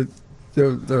 the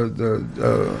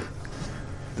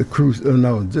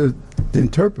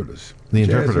interpreters. The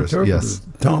interpreters, yes.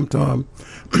 Tom,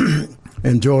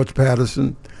 and George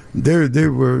Patterson. They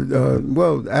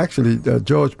were, actually,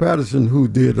 George Patterson, who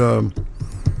did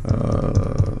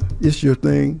It's Your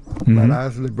Thing, by the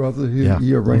Isley Brothers.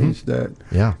 He arranged that.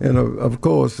 Yeah. And of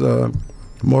course,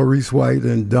 Maurice White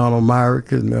and Donald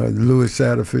Myrick and Louis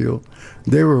Satterfield,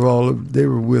 they were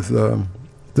with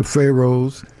the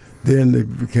Pharaohs. Then they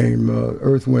became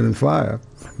Earth, Wind, and Fire,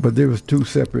 but there was two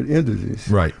separate entities.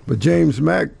 Right. But James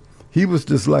Mack, he was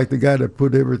just like the guy that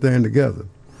put everything together.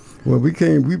 When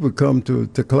we would come to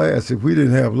class. If we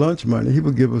didn't have lunch money, he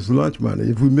would give us lunch money.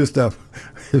 If we missed our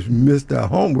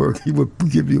homework, he would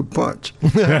give you a punch.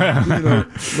 But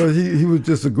he was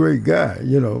just a great guy,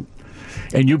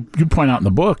 And you point out in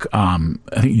the book, I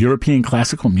think European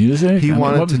classical music. He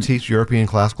wanted to teach European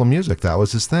classical music. That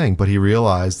was his thing. But he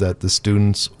realized that the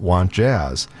students want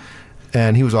jazz.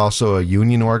 And he was also a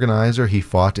union organizer. He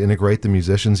fought to integrate the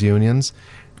musicians' unions.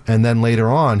 And then later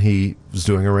on, he was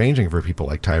doing arranging for people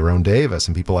like Tyrone Davis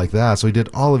and people like that. So he did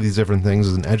all of these different things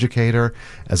as an educator,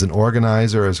 as an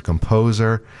organizer, as a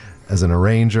composer, as an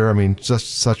arranger. I mean,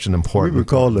 just such an important... We were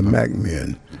called the Mac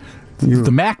Men. The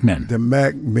Mac Men. The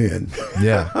Mac Men.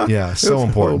 Yeah. So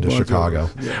important to Chicago.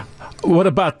 Yeah. What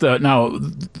about the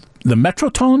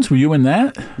Metrotones? Were you in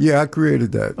that? Yeah, I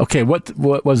created that. Okay, what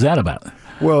was that about?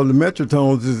 Well, the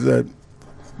Metrotones is that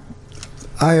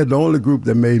I had the only group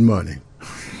that made money.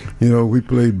 We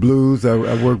played blues. I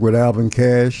worked with Alvin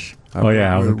Cash.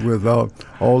 With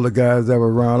all the guys that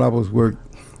were around. I was worked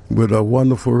with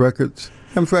Wonderful Records.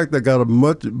 In fact, I got a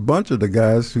bunch of the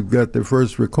guys who got their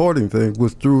first recording thing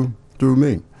was through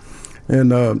me,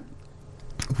 and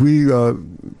we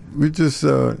just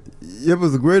it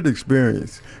was a great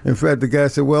experience. In fact, the guy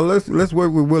said, "Well, let's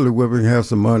work with Willie where we can have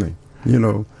some money,"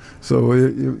 So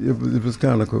it was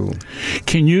kind of cool.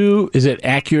 Is it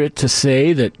accurate to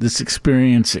say that this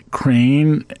experience at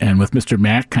Crane and with Mr.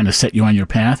 Mack kind of set you on your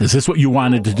path? Is this what you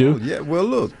wanted to do? Yeah. Well,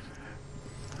 look,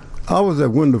 I was at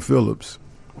Wendell Phillips,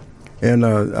 and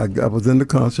I was in the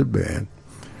concert band,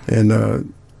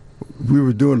 and we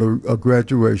were doing a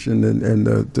graduation, and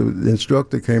the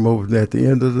instructor came over at the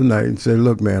end of the night and said,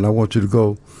 "Look, man, I want you to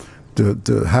go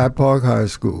to Hyde Park High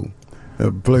School,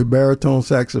 play baritone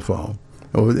saxophone.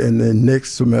 And then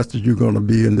next semester you're going to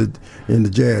be in the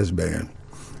jazz band."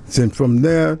 And from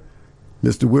there,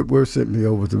 Mr. Whitworth sent me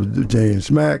over to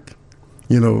James Mack,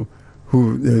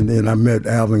 and I met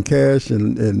Alvin Cash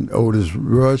and Otis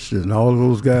Rush and all of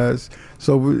those guys.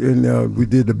 So we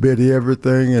did the Betty Everett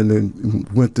thing, and then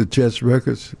went to Chess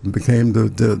Records and became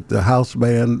the house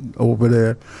band over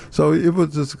there. So it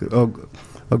was just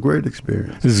a great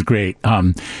experience. This is great.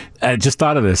 I just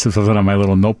thought of this. This was on my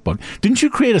little notebook. Didn't you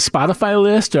create a Spotify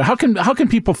list, or how can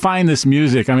people find this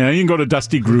music? I mean, you can go to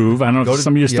Dusty Groove. I don't know if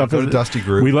some of your stuff. Go to Dusty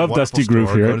Groove. We love Dusty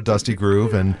Groove here. Go to Dusty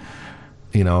Groove, and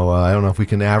I don't know if we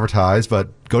can advertise, but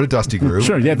go to Dusty Groove.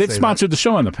 Sure. Yeah, they've sponsored the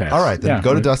show in the past. All right, then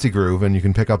go to Dusty Groove, and you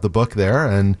can pick up the book there,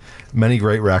 and many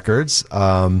great records.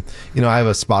 I have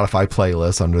a Spotify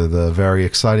playlist under the very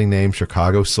exciting name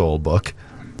Chicago Soul Book.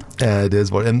 It is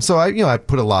and so I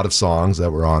put a lot of songs that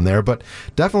were on there, but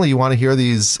definitely you want to hear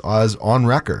these as on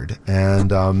record,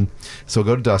 and so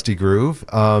go to Dusty Groove.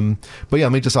 But yeah,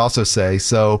 let me just also say,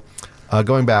 so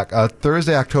going back,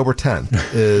 Thursday, October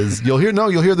 10th is you'll hear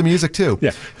the music too,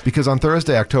 because on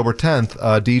Thursday, October 10th,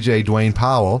 DJ Dwayne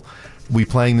Powell will be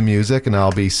playing the music, and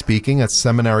I'll be speaking at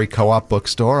Seminary Co-op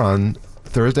Bookstore on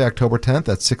Thursday, October 10th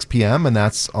at 6 p.m., and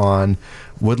that's on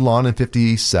Woodlawn and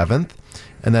 57th.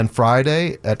 And then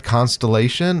Friday at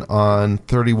Constellation on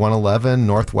 3111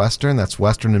 Northwestern, that's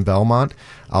Western and Belmont,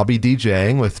 I'll be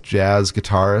DJing with jazz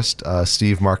guitarist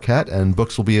Steve Marquette, and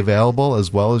books will be available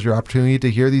as well as your opportunity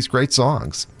to hear these great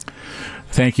songs.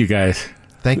 Thank you, guys.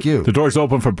 Thank you. The door's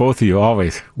open for both of you,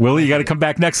 always. Willie, you got to come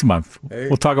back next month. Hey.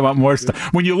 We'll talk about more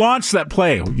stuff. When you launch that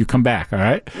play, you come back, all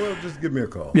right? Well, just give me a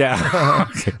call. Yeah.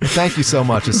 Okay. Thank you so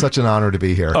much. It's such an honor to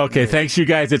be here. Okay, thanks, you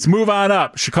guys. It's Move On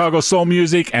Up, Chicago Soul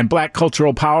Music and Black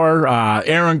Cultural Power.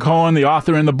 Aaron Cohen, the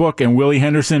author in the book, and Willie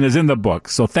Henderson is in the book.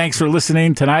 So thanks for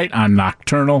listening tonight on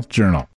Nocturnal Journal.